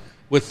pancake. Right.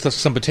 With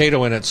some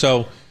potato in it.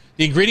 So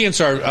the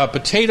ingredients are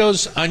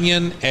potatoes,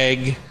 onion,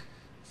 egg,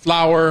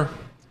 flour,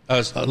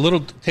 a little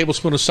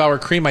tablespoon of sour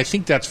cream. I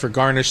think that's for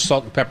garnish,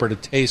 salt and pepper to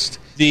taste.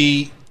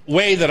 The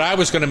way that I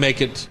was going to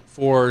make it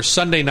for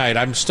Sunday night,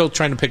 I'm still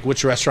trying to pick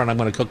which restaurant I'm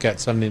going to cook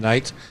at Sunday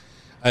night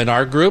in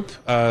our group.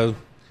 And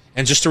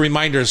just a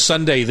reminder,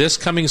 this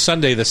coming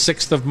Sunday, the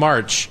 6th of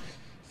March,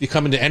 if you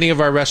come into any of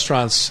our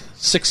restaurants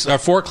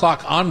 4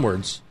 o'clock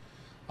onwards,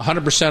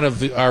 100%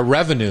 of our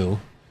revenue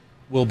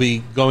will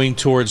be going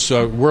towards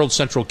World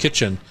Central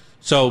Kitchen.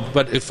 So,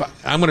 but if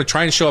I'm going to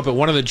try and show up at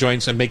one of the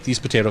joints and make these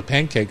potato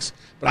pancakes,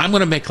 but I'm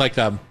going to make like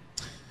a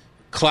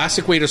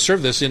classic way to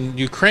serve this. In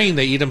Ukraine,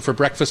 they eat them for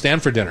breakfast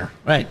and for dinner.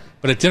 Right.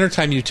 But at dinner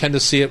time, you tend to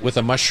see it with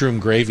a mushroom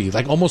gravy,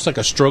 almost like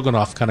a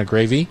stroganoff kind of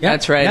gravy. Yeah,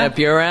 that's right up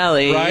your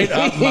alley. Right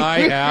up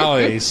my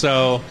alley.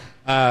 So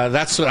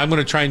that's what I'm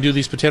going to try and do,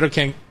 these potato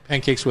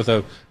pancakes with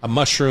a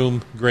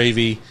mushroom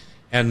gravy.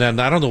 And then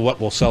I don't know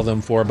what we'll sell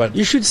them for, but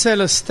you should sell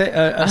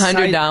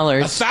 $100.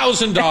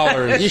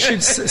 $1,000. You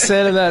should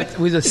sell that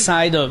with a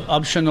side of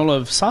optional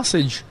of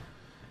sausage.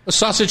 A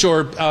sausage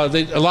or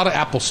a lot of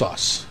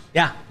applesauce.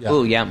 Yeah.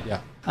 Oh,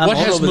 yeah. What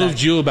has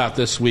moved you about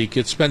this week?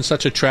 It's been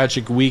such a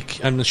tragic week.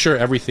 I'm sure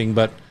everything,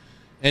 but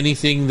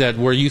anything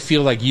where you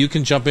feel like you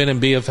can jump in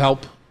and be of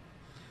help?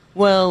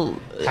 Well,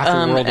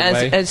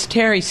 as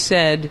Terry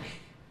said,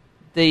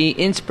 the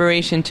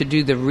inspiration to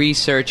do the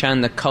research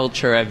on the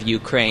culture of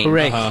Ukraine.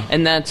 Correct.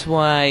 And that's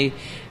why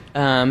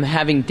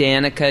having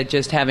Danica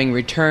just having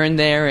returned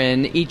there,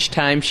 and each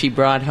time she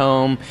brought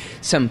home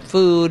some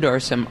food or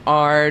some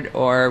art,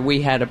 or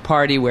we had a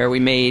party where we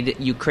made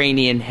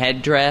Ukrainian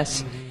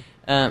headdress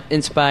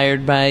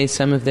inspired by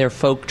some of their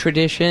folk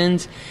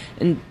traditions,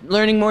 and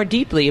learning more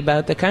deeply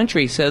about the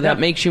country. So that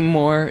makes you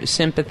more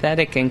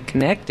sympathetic and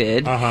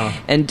connected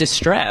and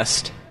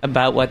distressed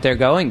about what they're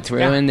going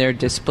through and their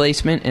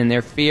displacement and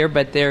their fear,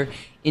 but their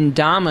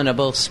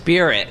indomitable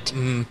spirit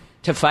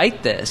to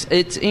fight this.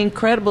 It's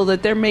incredible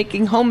that they're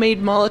making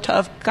homemade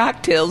Molotov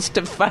cocktails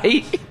to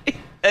fight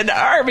an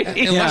army.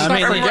 And let's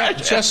not forget,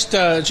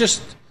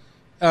 just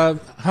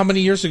how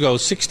many years ago,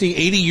 60,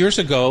 80 years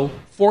ago,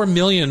 4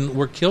 million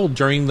were killed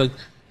during the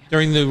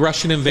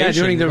Russian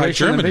invasion by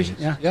Germany.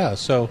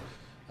 So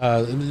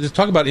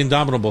talk about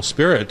indomitable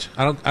spirit.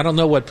 I don't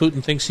know what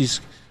Putin thinks he's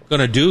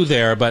going to do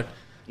there, but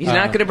he's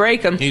not going to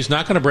break them. He's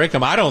not going to break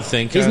them. I don't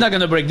think he's not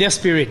going to break their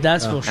spirit.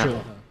 That's for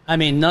sure. I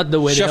mean, not the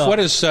way. Chef, they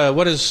are.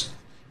 what has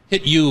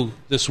hit you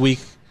this week?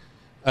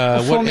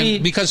 For me,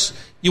 because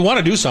you want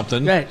to do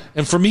something, right?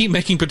 And for me,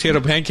 making potato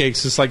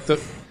pancakes is like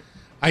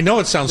I know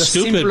it sounds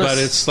stupid, simplest, but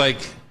it's like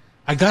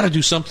I got to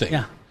do something.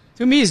 Yeah.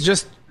 To me, it's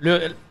just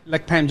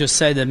like Pam just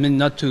said. I mean,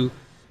 not to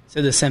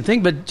say the same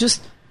thing, but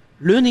just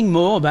learning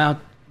more about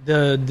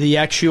the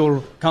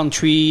actual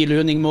country,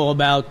 learning more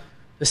about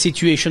the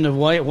situation of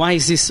why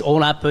is this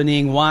all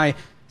happening? Why?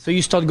 So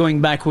you start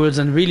going backwards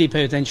and really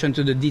pay attention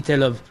to the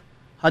detail of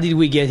how did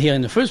we get here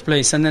in the first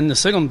place? And then the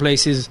second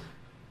place is,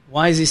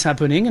 why is this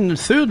happening? And the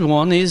third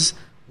one is,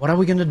 what are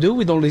we going to do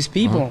with all these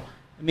people?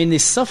 I mean,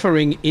 this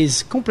suffering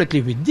is completely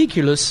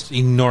ridiculous. It's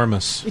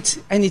enormous.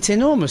 It's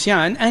enormous,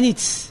 yeah. And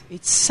it's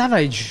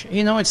savage.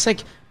 You know, it's like,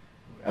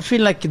 I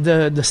feel like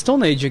the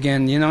Stone Age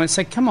again. You know, it's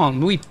like, come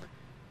on, we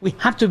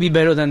have to be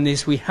better than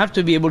this. We have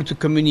to be able to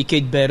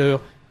communicate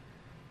better.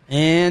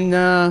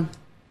 And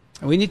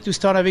we need to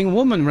start having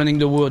women running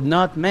the world,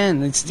 not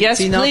men. It's enough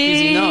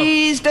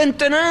please. Is enough. Dun,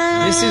 dun,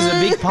 dun. This is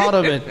a big part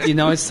of it. You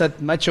know, it's that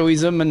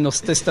machoism and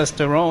those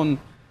testosterone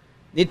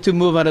need to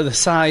move out of the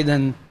side,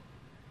 and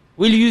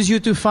we'll use you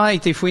to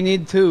fight if we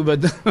need to,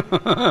 but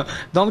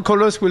don't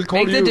call us, we'll call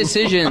you. Make the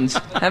decisions.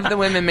 Have the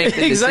women make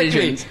the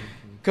decisions.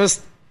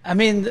 Because, I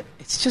mean,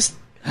 it's just,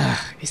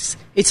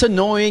 it's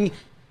annoying,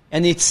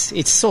 and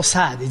it's so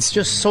sad. It's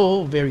just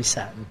so very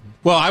sad.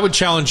 Well, I would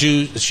challenge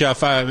you,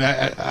 Chef.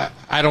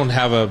 I don't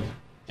have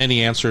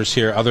any answers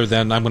here other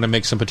than I'm going to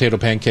make some potato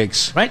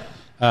pancakes. Right.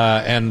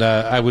 And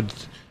I would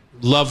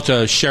love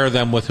to share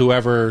them with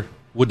whoever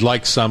would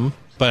like some.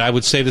 But I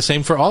would say the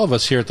same for all of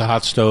us here at the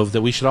Hot Stove,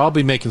 that we should all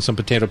be making some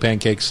potato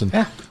pancakes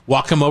and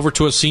walk them over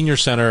to a senior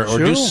center or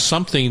do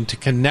something to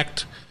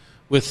connect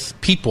with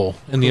people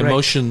and the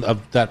emotion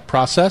of that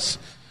process,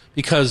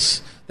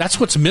 because that's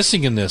what's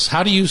missing in this.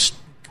 How do you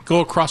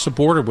go across a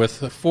border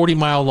with a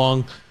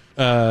 40-mile-long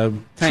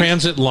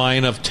transit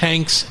line of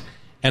tanks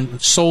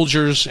and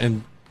soldiers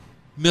and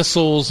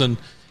missiles and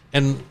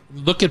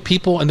look at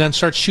people and then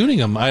start shooting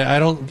them? I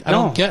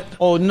don't get.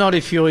 Oh, not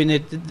if you're in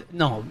it.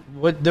 No,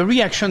 the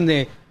reaction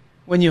there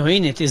when you're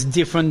in it is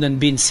different than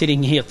being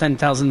sitting here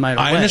 10,000 miles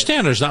away. I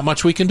understand. There's not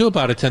much we can do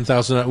about it.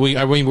 10,000.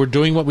 I mean, we're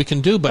doing what we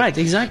can do, but right,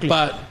 exactly.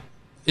 But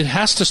it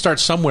has to start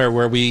somewhere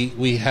where we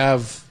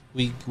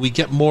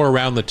get more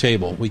around the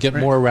table. We get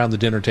more around the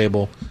dinner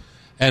table.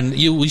 And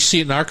we see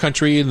it in our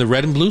country in the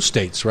red and blue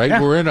states, right?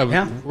 Yeah.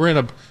 We're in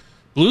a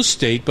blue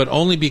state, but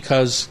only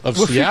because of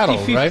Seattle,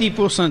 50%. right?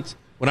 50%.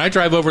 When I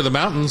drive over the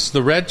mountains,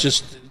 the red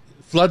just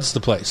floods the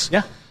place.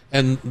 Yeah.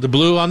 And the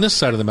blue on this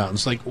side of the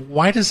mountains. Like,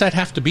 why does that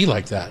have to be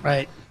like that?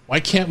 Right. Why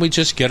can't we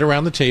just get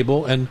around the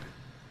table and...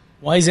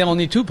 Why is there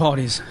only two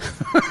parties?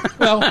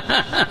 Well,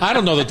 I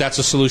don't know that that's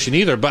a solution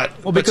either,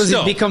 but... Well, because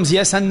still, it becomes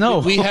yes and no.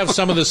 We have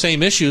some of the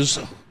same issues.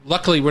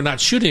 Luckily, we're not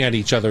shooting at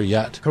each other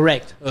yet.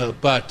 Correct.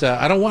 But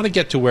I don't want to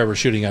get to where we're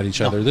shooting at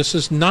each other. This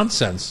is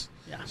nonsense.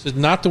 Yeah. This is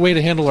not the way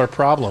to handle our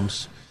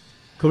problems.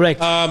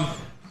 Correct.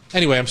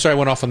 Anyway, I'm sorry I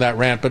went off on that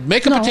rant, but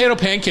make a potato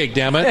pancake,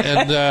 damn it,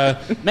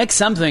 and make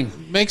something.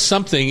 Make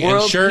something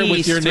world and share it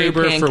with your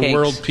neighbor pancakes. for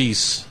world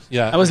peace.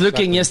 Yeah, I was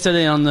looking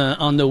yesterday on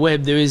the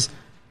web. There is,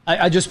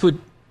 I just put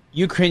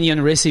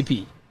Ukrainian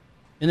recipe,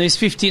 and there's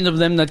 15 of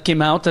them that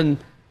came out, and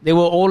they were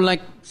all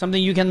like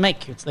something you can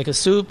make. It's like a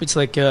soup. It's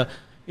like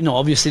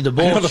obviously the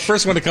borscht. The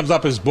first one that comes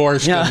up is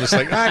borscht, and it's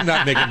like, I'm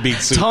not making beet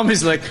soup. Tom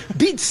is like,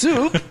 beet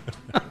soup?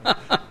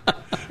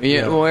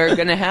 We're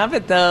going to have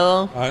it,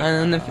 though.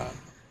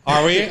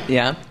 Are we?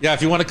 Yeah. Yeah,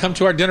 if you want to come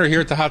to our dinner here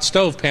at the Hot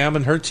Stove, Pam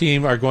and her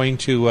team are going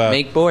to...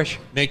 make borscht.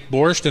 Make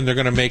borscht, and they're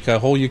going to make a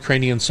whole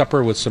Ukrainian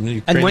supper with some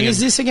Ukrainian... And when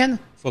is this again?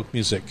 Folk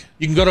music.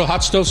 You can go to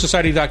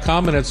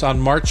hotstovesociety.com, and it's on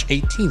March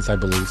 18th, I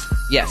believe.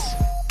 Yes.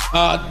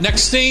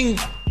 Next thing,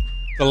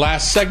 the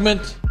last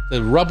segment,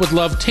 the Rub with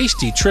Love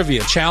Tasty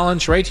Trivia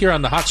Challenge, right here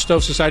on the Hot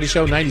Stove Society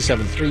Show,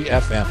 97.3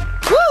 FM.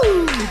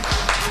 Woo!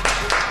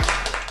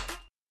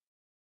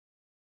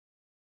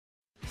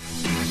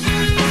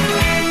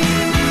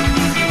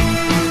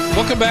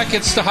 Welcome back.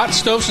 It's the Hot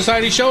Stove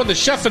Society Show, the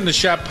chef in the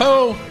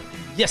chapeau.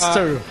 Yes,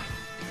 sir.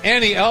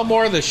 Annie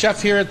Elmore, the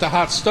chef here at the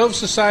Hot Stove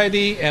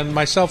Society, and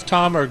myself,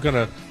 Tom, are going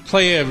to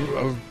play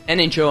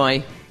And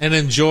enjoy.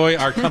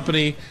 our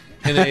company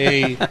in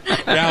a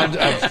round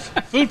of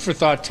food for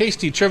thought,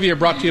 tasty trivia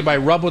brought to you by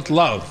Rub with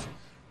Love.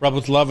 Rub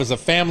with Love is a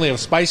family of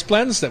spice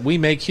blends that we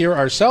make here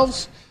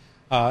ourselves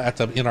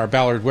in our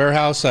Ballard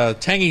warehouse.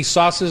 Tangy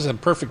sauces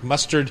and perfect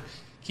mustard.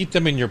 Keep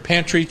them in your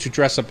pantry to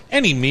dress up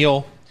any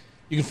meal.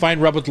 You can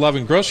find Rub with Love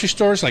in grocery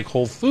stores like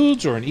Whole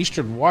Foods or in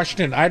Eastern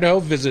Washington, Idaho.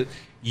 Visit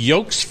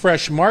Yolks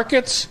Fresh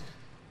Markets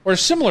or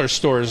similar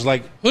stores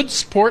like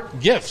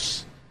Hoodsport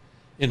Gifts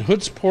in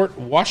Hoodsport,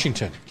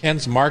 Washington.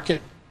 Ken's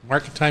Market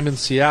Time in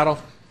Seattle.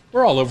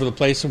 We're all over the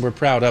place, and we're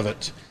proud of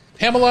it.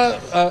 Pamela,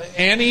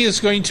 Annie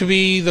is going to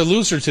be the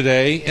loser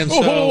today, and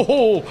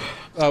so...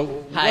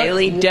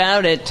 Highly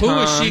doubt it, Tom.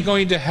 Who is she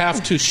going to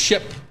have to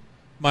ship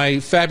my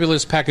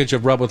fabulous package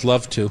of Rub with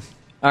Love to?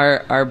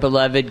 Our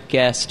beloved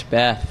guest,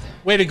 Beth.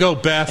 Way to go,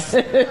 Beth.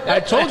 I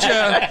told you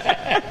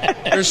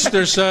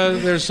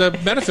there's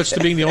benefits to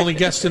being the only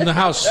guest in the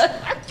house.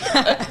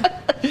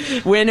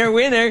 Winner,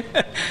 winner.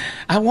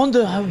 I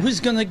wonder who's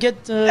going to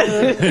get...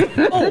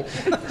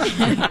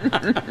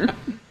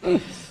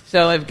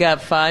 So I've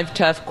got 5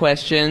 tough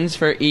questions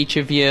for each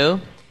of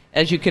you.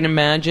 As you can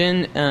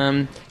imagine,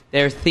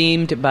 they're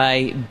themed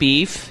by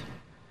beef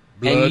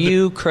and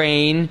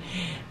Ukraine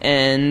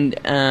and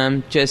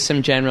just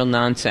some general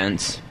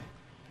nonsense.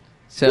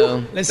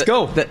 So let's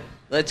go.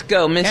 Let's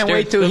go, Mr. Can't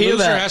wait to The hear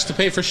loser that. has to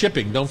pay for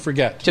shipping. Don't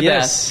forget.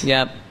 Yes. Beth.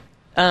 Yep.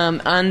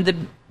 On the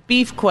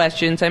beef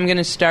questions, I'm going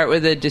to start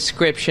with a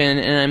description,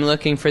 and I'm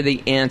looking for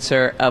the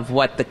answer of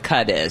what the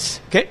cut is.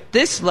 Okay.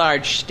 This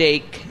large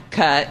steak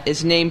cut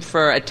is named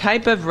for a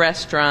type of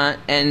restaurant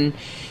and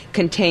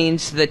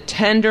contains the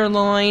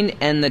tenderloin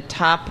and the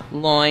top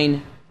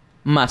loin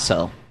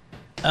muscle.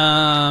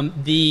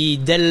 The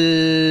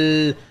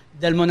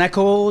Del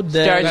Monaco.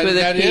 Starts with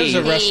a That P. is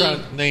a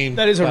restaurant name.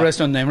 That is a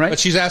restaurant name, right? But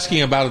she's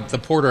asking about the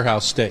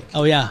porterhouse steak.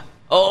 Oh, yeah.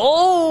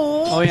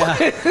 Oh! Oh, yeah.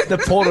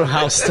 The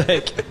porterhouse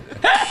steak.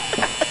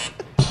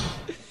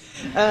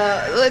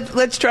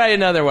 Let's try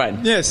another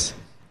one. Yes.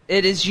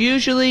 It is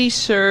usually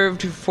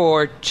served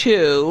for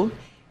 2,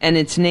 and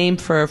it's named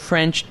for a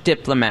French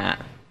diplomat.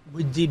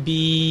 Would it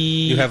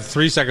be... You have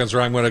 3 seconds,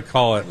 or I'm going to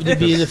call it. Would it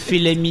be the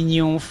filet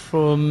mignon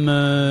from...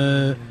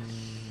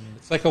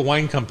 It's like a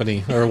wine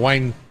company or a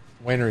winery.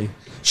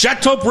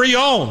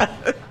 Chateaubriand.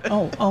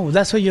 Oh,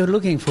 that's what you're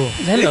looking for.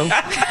 Hello.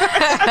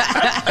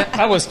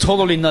 I was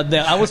totally not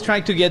there. I was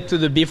trying to get to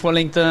the beef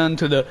Wellington,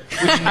 which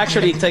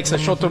actually takes a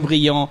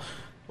Chateaubriand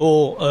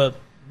or a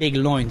big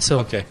loin. So,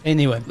 Okay.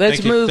 Anyway.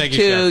 Let's move Thank you,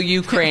 to Chef.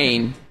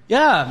 Ukraine.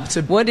 Yeah.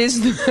 What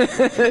is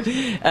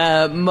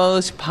the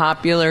most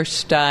popular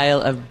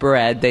style of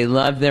bread? They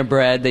love their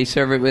bread. They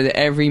serve it with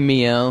every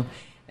meal.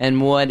 And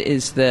what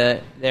is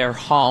their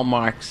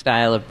hallmark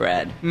style of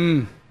bread?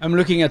 I'm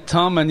looking at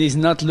Tom and he's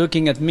not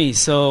looking at me.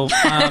 So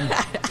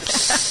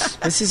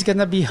this is going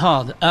to be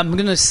hard. I'm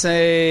going to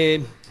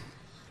say,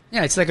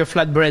 yeah, it's like a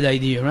flatbread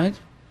idea, right?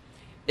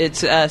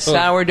 It's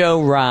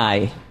sourdough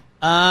rye.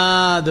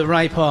 Ah, the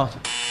rye part.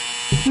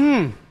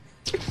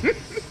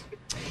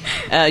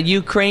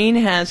 Ukraine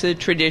has a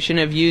tradition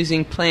of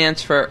using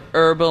plants for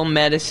herbal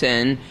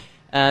medicine.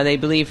 They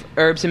believe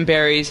herbs and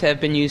berries have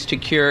been used to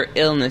cure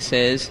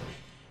illnesses.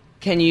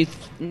 Can you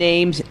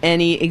name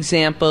any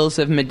examples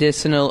of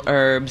medicinal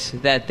herbs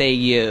that they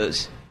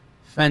use?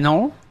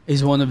 Fennel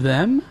is one of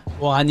them,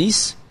 or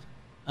anise.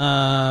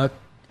 I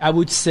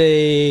would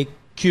say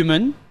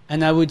cumin,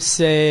 and I would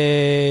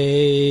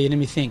say, let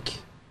me think.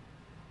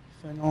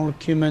 Fennel,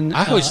 cumin.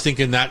 I always think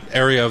in that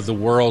area of the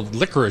world,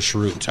 licorice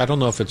root. I don't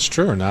know if it's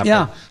true or not.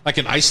 Yeah. But like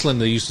in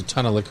Iceland, they used a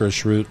ton of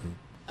licorice root.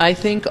 I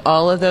think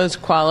all of those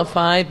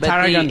qualify, but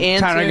Tarragon, the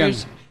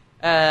answers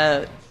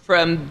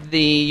from the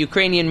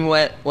Ukrainian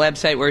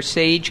website were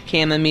sage,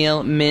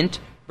 chamomile, mint,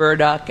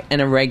 burdock,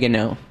 and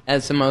oregano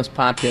as the most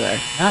popular.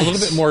 A little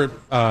bit more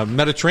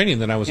Mediterranean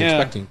than I was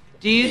expecting.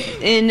 Do you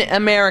in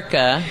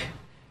America?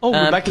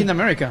 we're back in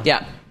America.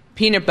 Yeah,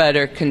 peanut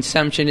butter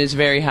consumption is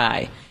very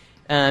high.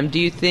 Do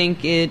you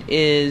think it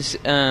is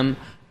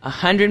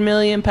 100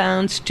 million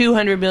pounds,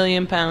 200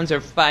 million pounds, or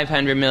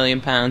 500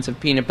 million pounds of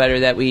peanut butter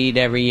that we eat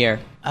every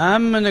year?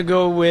 I'm going to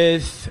go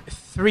with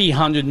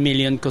 300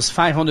 million because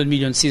 500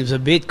 million seems a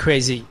bit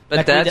crazy. But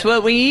Like that's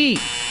what we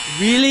eat.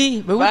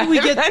 Really? But where do we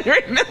get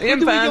 500 million where do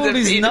we pounds get all of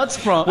these peanut- nuts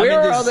from? Where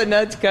are this- all the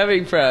nuts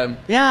coming from?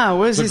 Yeah,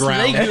 where's The this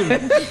ground.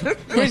 legume?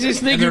 Where's this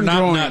And they're legume not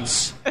growing?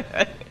 nuts.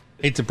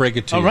 Hate to break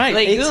it to All you. right.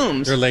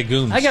 Legumes. They're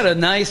legumes. I got a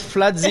nice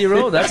flat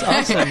zero. That's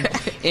awesome.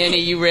 Annie,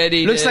 you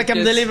ready? Looks to like I'm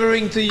just-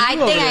 delivering to you. I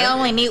over think there. I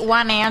only need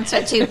one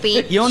answer to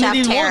beat You only Chef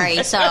need one.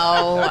 Terry, so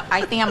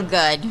I think I'm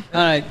good.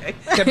 All right,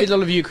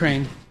 capital of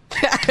Ukraine.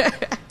 Here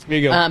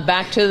you go.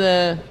 Back to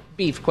the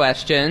beef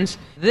questions.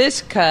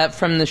 This cut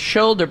from the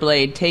shoulder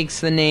blade takes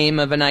the name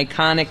of an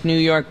iconic New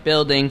York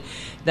building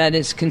that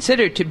is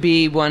considered to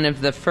be one of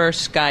the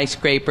first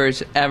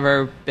skyscrapers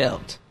ever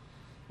built.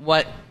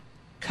 What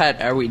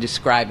cut are we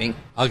describing?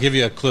 I'll give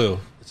you a clue.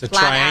 It's a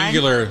Flatiron?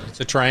 triangular. It's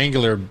a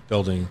triangular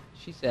building.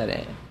 She said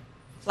it.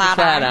 Flatiron.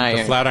 Flatiron.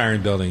 The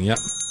Flatiron building. Yep.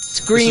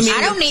 screaming.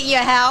 I don't need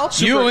your help.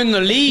 You're in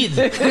the lead.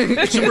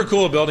 Super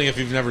cool building if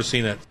you've never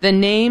seen it. The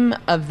name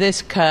of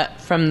this cut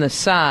from the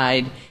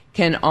side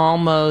can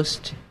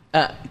also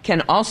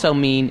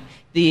mean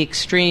the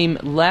extreme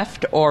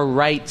left or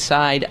right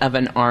side of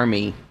an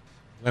army.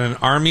 When an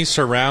army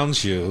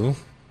surrounds you,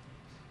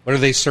 what do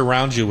they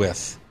surround you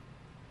with?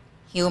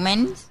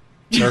 Humans.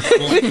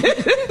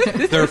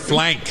 Their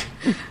flank.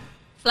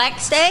 Flank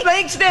steak.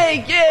 Flank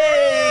steak,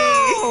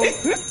 yay!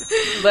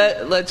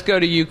 Let's go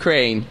to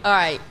Ukraine. All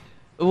right.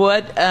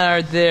 What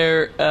are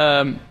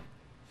their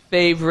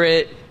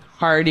favorite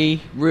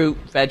hearty root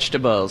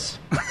vegetables?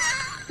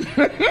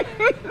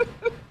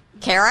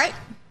 Carrot.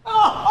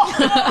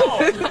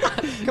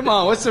 Come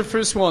on, what's the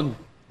first one?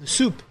 The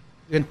soup.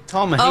 And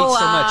Tom hates so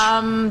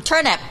much.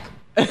 Turnip.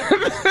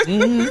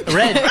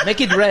 Red.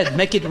 Make it red.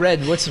 Make it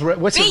red. What's a red?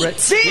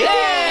 Beets.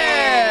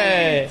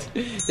 Yeah!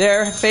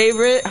 Their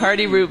favorite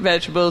hearty root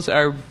vegetables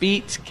are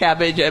beets,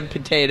 cabbage, and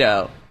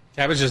potato.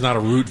 Cabbage is not a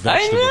root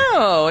vegetable. I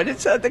know, and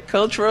it's on the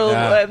cultural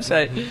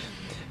website.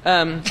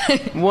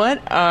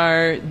 What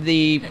are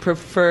the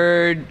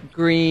preferred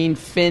green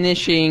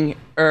finishing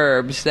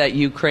herbs that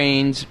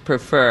Ukrainians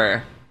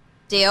prefer?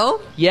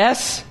 Dill.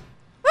 Yes?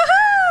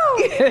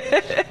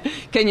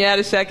 Woohoo! Can you add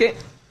a second?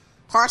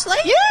 Parsley.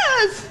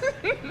 Yes!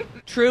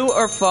 True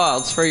or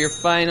false for your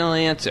final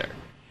answer?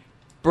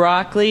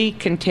 Broccoli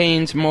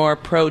contains more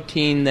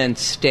protein than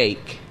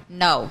steak.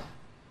 No.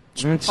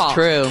 It's False.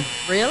 true.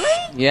 Really?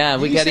 Yeah,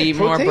 we You got to said eat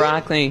more protein?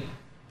 broccoli.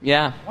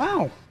 Yeah.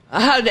 Wow.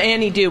 How'd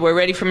Annie do? We're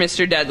ready for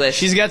Mr. Douglas.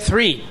 She's got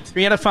 3.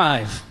 3 out of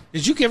 5.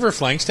 Did you give her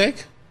flank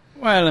steak?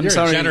 Well, I'm You're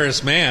sorry. a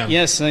generous man.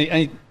 Yes,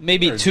 I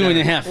maybe You're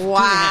 2.5.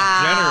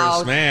 Wow.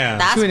 Generous man.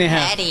 That's 2.5.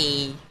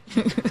 petty.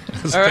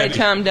 All right,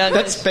 Tom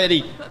Douglas. That's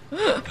petty.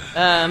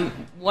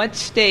 What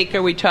steak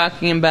are we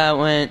talking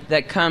about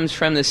that comes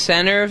from the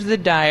center of the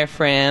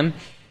diaphragm,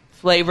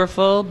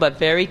 flavorful but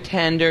very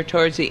tender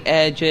towards the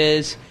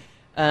edges,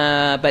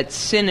 but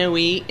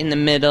sinewy in the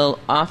middle,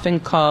 often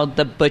called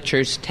the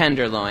butcher's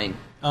tenderloin?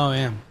 Oh,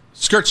 yeah.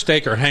 Skirt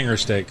steak or hanger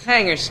steak?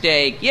 Hanger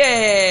steak,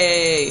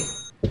 yay!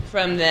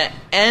 From the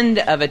end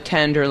of a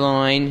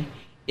tenderloin,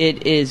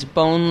 it is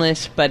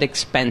boneless but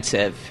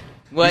expensive.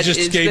 What You is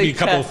just gave the me a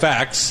couple cut- of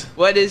facts.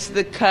 What is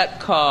the cut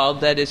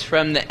called that is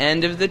from the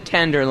end of the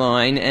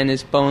tenderloin and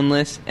is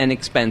boneless and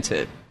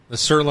expensive? The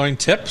sirloin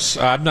tips?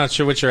 I'm not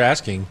sure what you're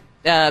asking.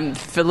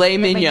 Filet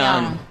mignon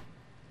mignon.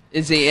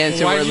 is the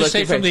answer Why we're did you looking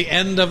say for. from the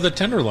end of the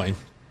tenderloin?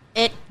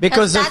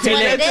 Because the that's what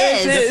filet, it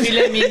is. the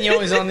filet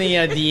mignon is on the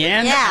end.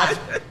 Yeah.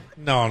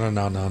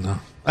 No.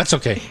 That's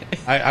okay.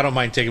 I don't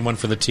mind taking one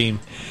for the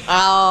team.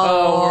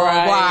 Oh,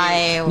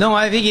 right. why? No,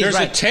 I think he's There's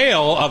right. a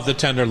tail of the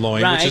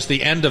tenderloin, Right. which is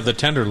the end of the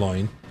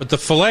tenderloin. But the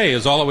fillet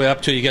is all the way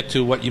up till you get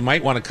to what you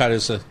might want to cut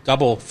as a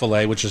double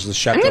fillet, which is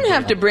the I'm going to Chateaubriand.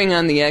 have to bring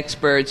on the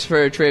experts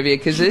for trivia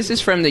because this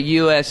is from the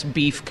U.S.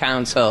 Beef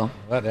Council.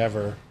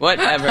 Whatever.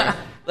 Whatever.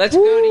 Let's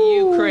go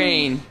to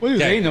Ukraine. What do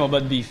Okay. they know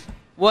about beef?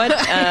 What,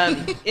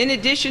 in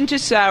addition to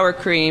sour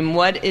cream,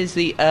 what is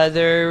the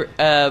other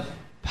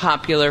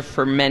popular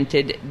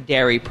fermented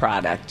dairy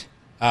product?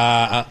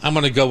 I'm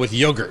going to go with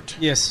yogurt.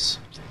 Yes.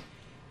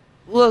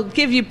 We'll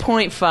give you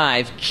 0.5.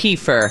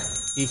 Kefir.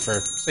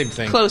 Kefir. Same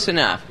thing. Close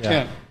enough.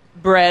 Yeah.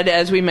 Bread,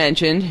 as we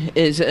mentioned,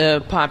 is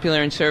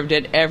popular and served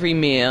at every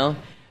meal.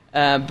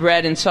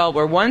 Bread and salt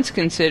were once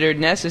considered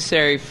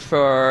necessary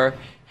for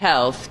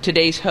health.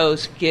 Today's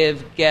hosts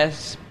give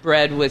guests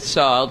bread with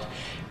salt.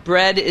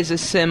 Bread is a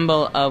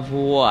symbol of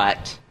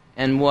what?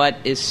 And what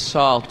is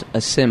salt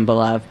a symbol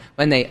of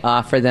when they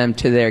offer them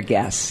to their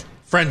guests?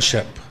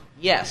 Friendship.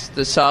 Yes,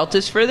 the salt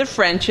is for the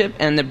friendship,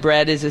 and the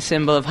bread is a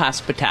symbol of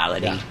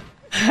hospitality.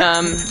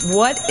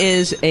 What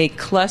is a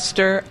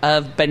cluster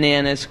of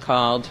bananas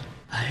called?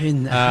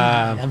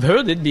 I've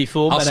heard it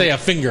before. I'll but say a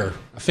finger.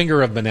 A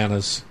finger of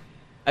bananas.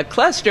 A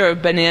cluster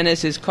of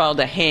bananas is called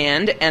a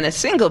hand, and a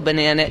single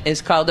banana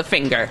is called a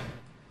finger.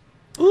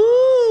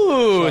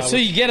 Ooh, so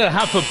you get a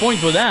half a point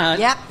for that.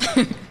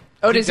 Yep.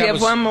 Oh, does he that have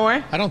was- one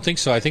more? I don't think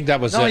so. I think that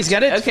was No, it. he's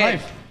got it. Okay.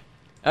 5.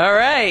 All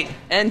right,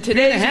 and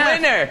today's 3.5.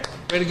 winner.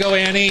 Way to go,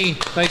 Annie.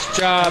 Nice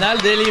job. And I'll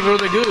deliver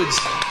the goods.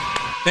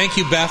 Thank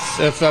you, Beth.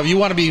 If you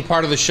want to be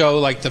part of the show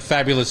like the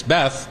fabulous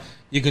Beth,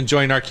 you can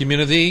join our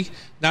community.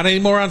 Not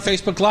anymore on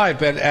Facebook Live,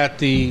 but at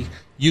the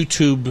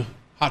YouTube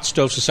Hot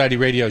Stove Society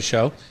radio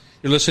show.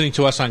 You're listening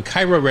to us on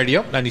Cairo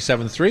Radio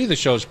 97.3. The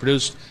show is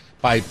produced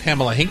by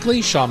Pamela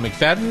Hinckley, Sean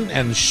McFadden,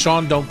 and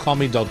Sean Don't Call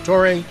Me Del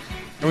Torre. And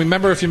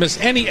remember, if you miss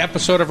any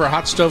episode of our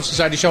Hot Stove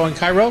Society show in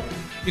Cairo,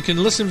 you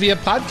can listen via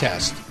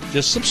podcast.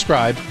 Just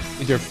subscribe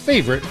with your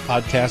favorite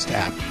podcast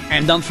app.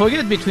 And don't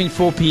forget, between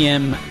 4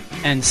 p.m.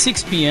 and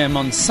 6 p.m.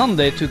 on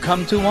Sunday, to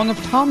come to one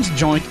of Tom's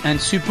joints and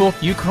support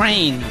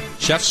Ukraine.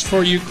 Chefs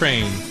for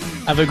Ukraine.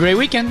 Have a great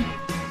weekend.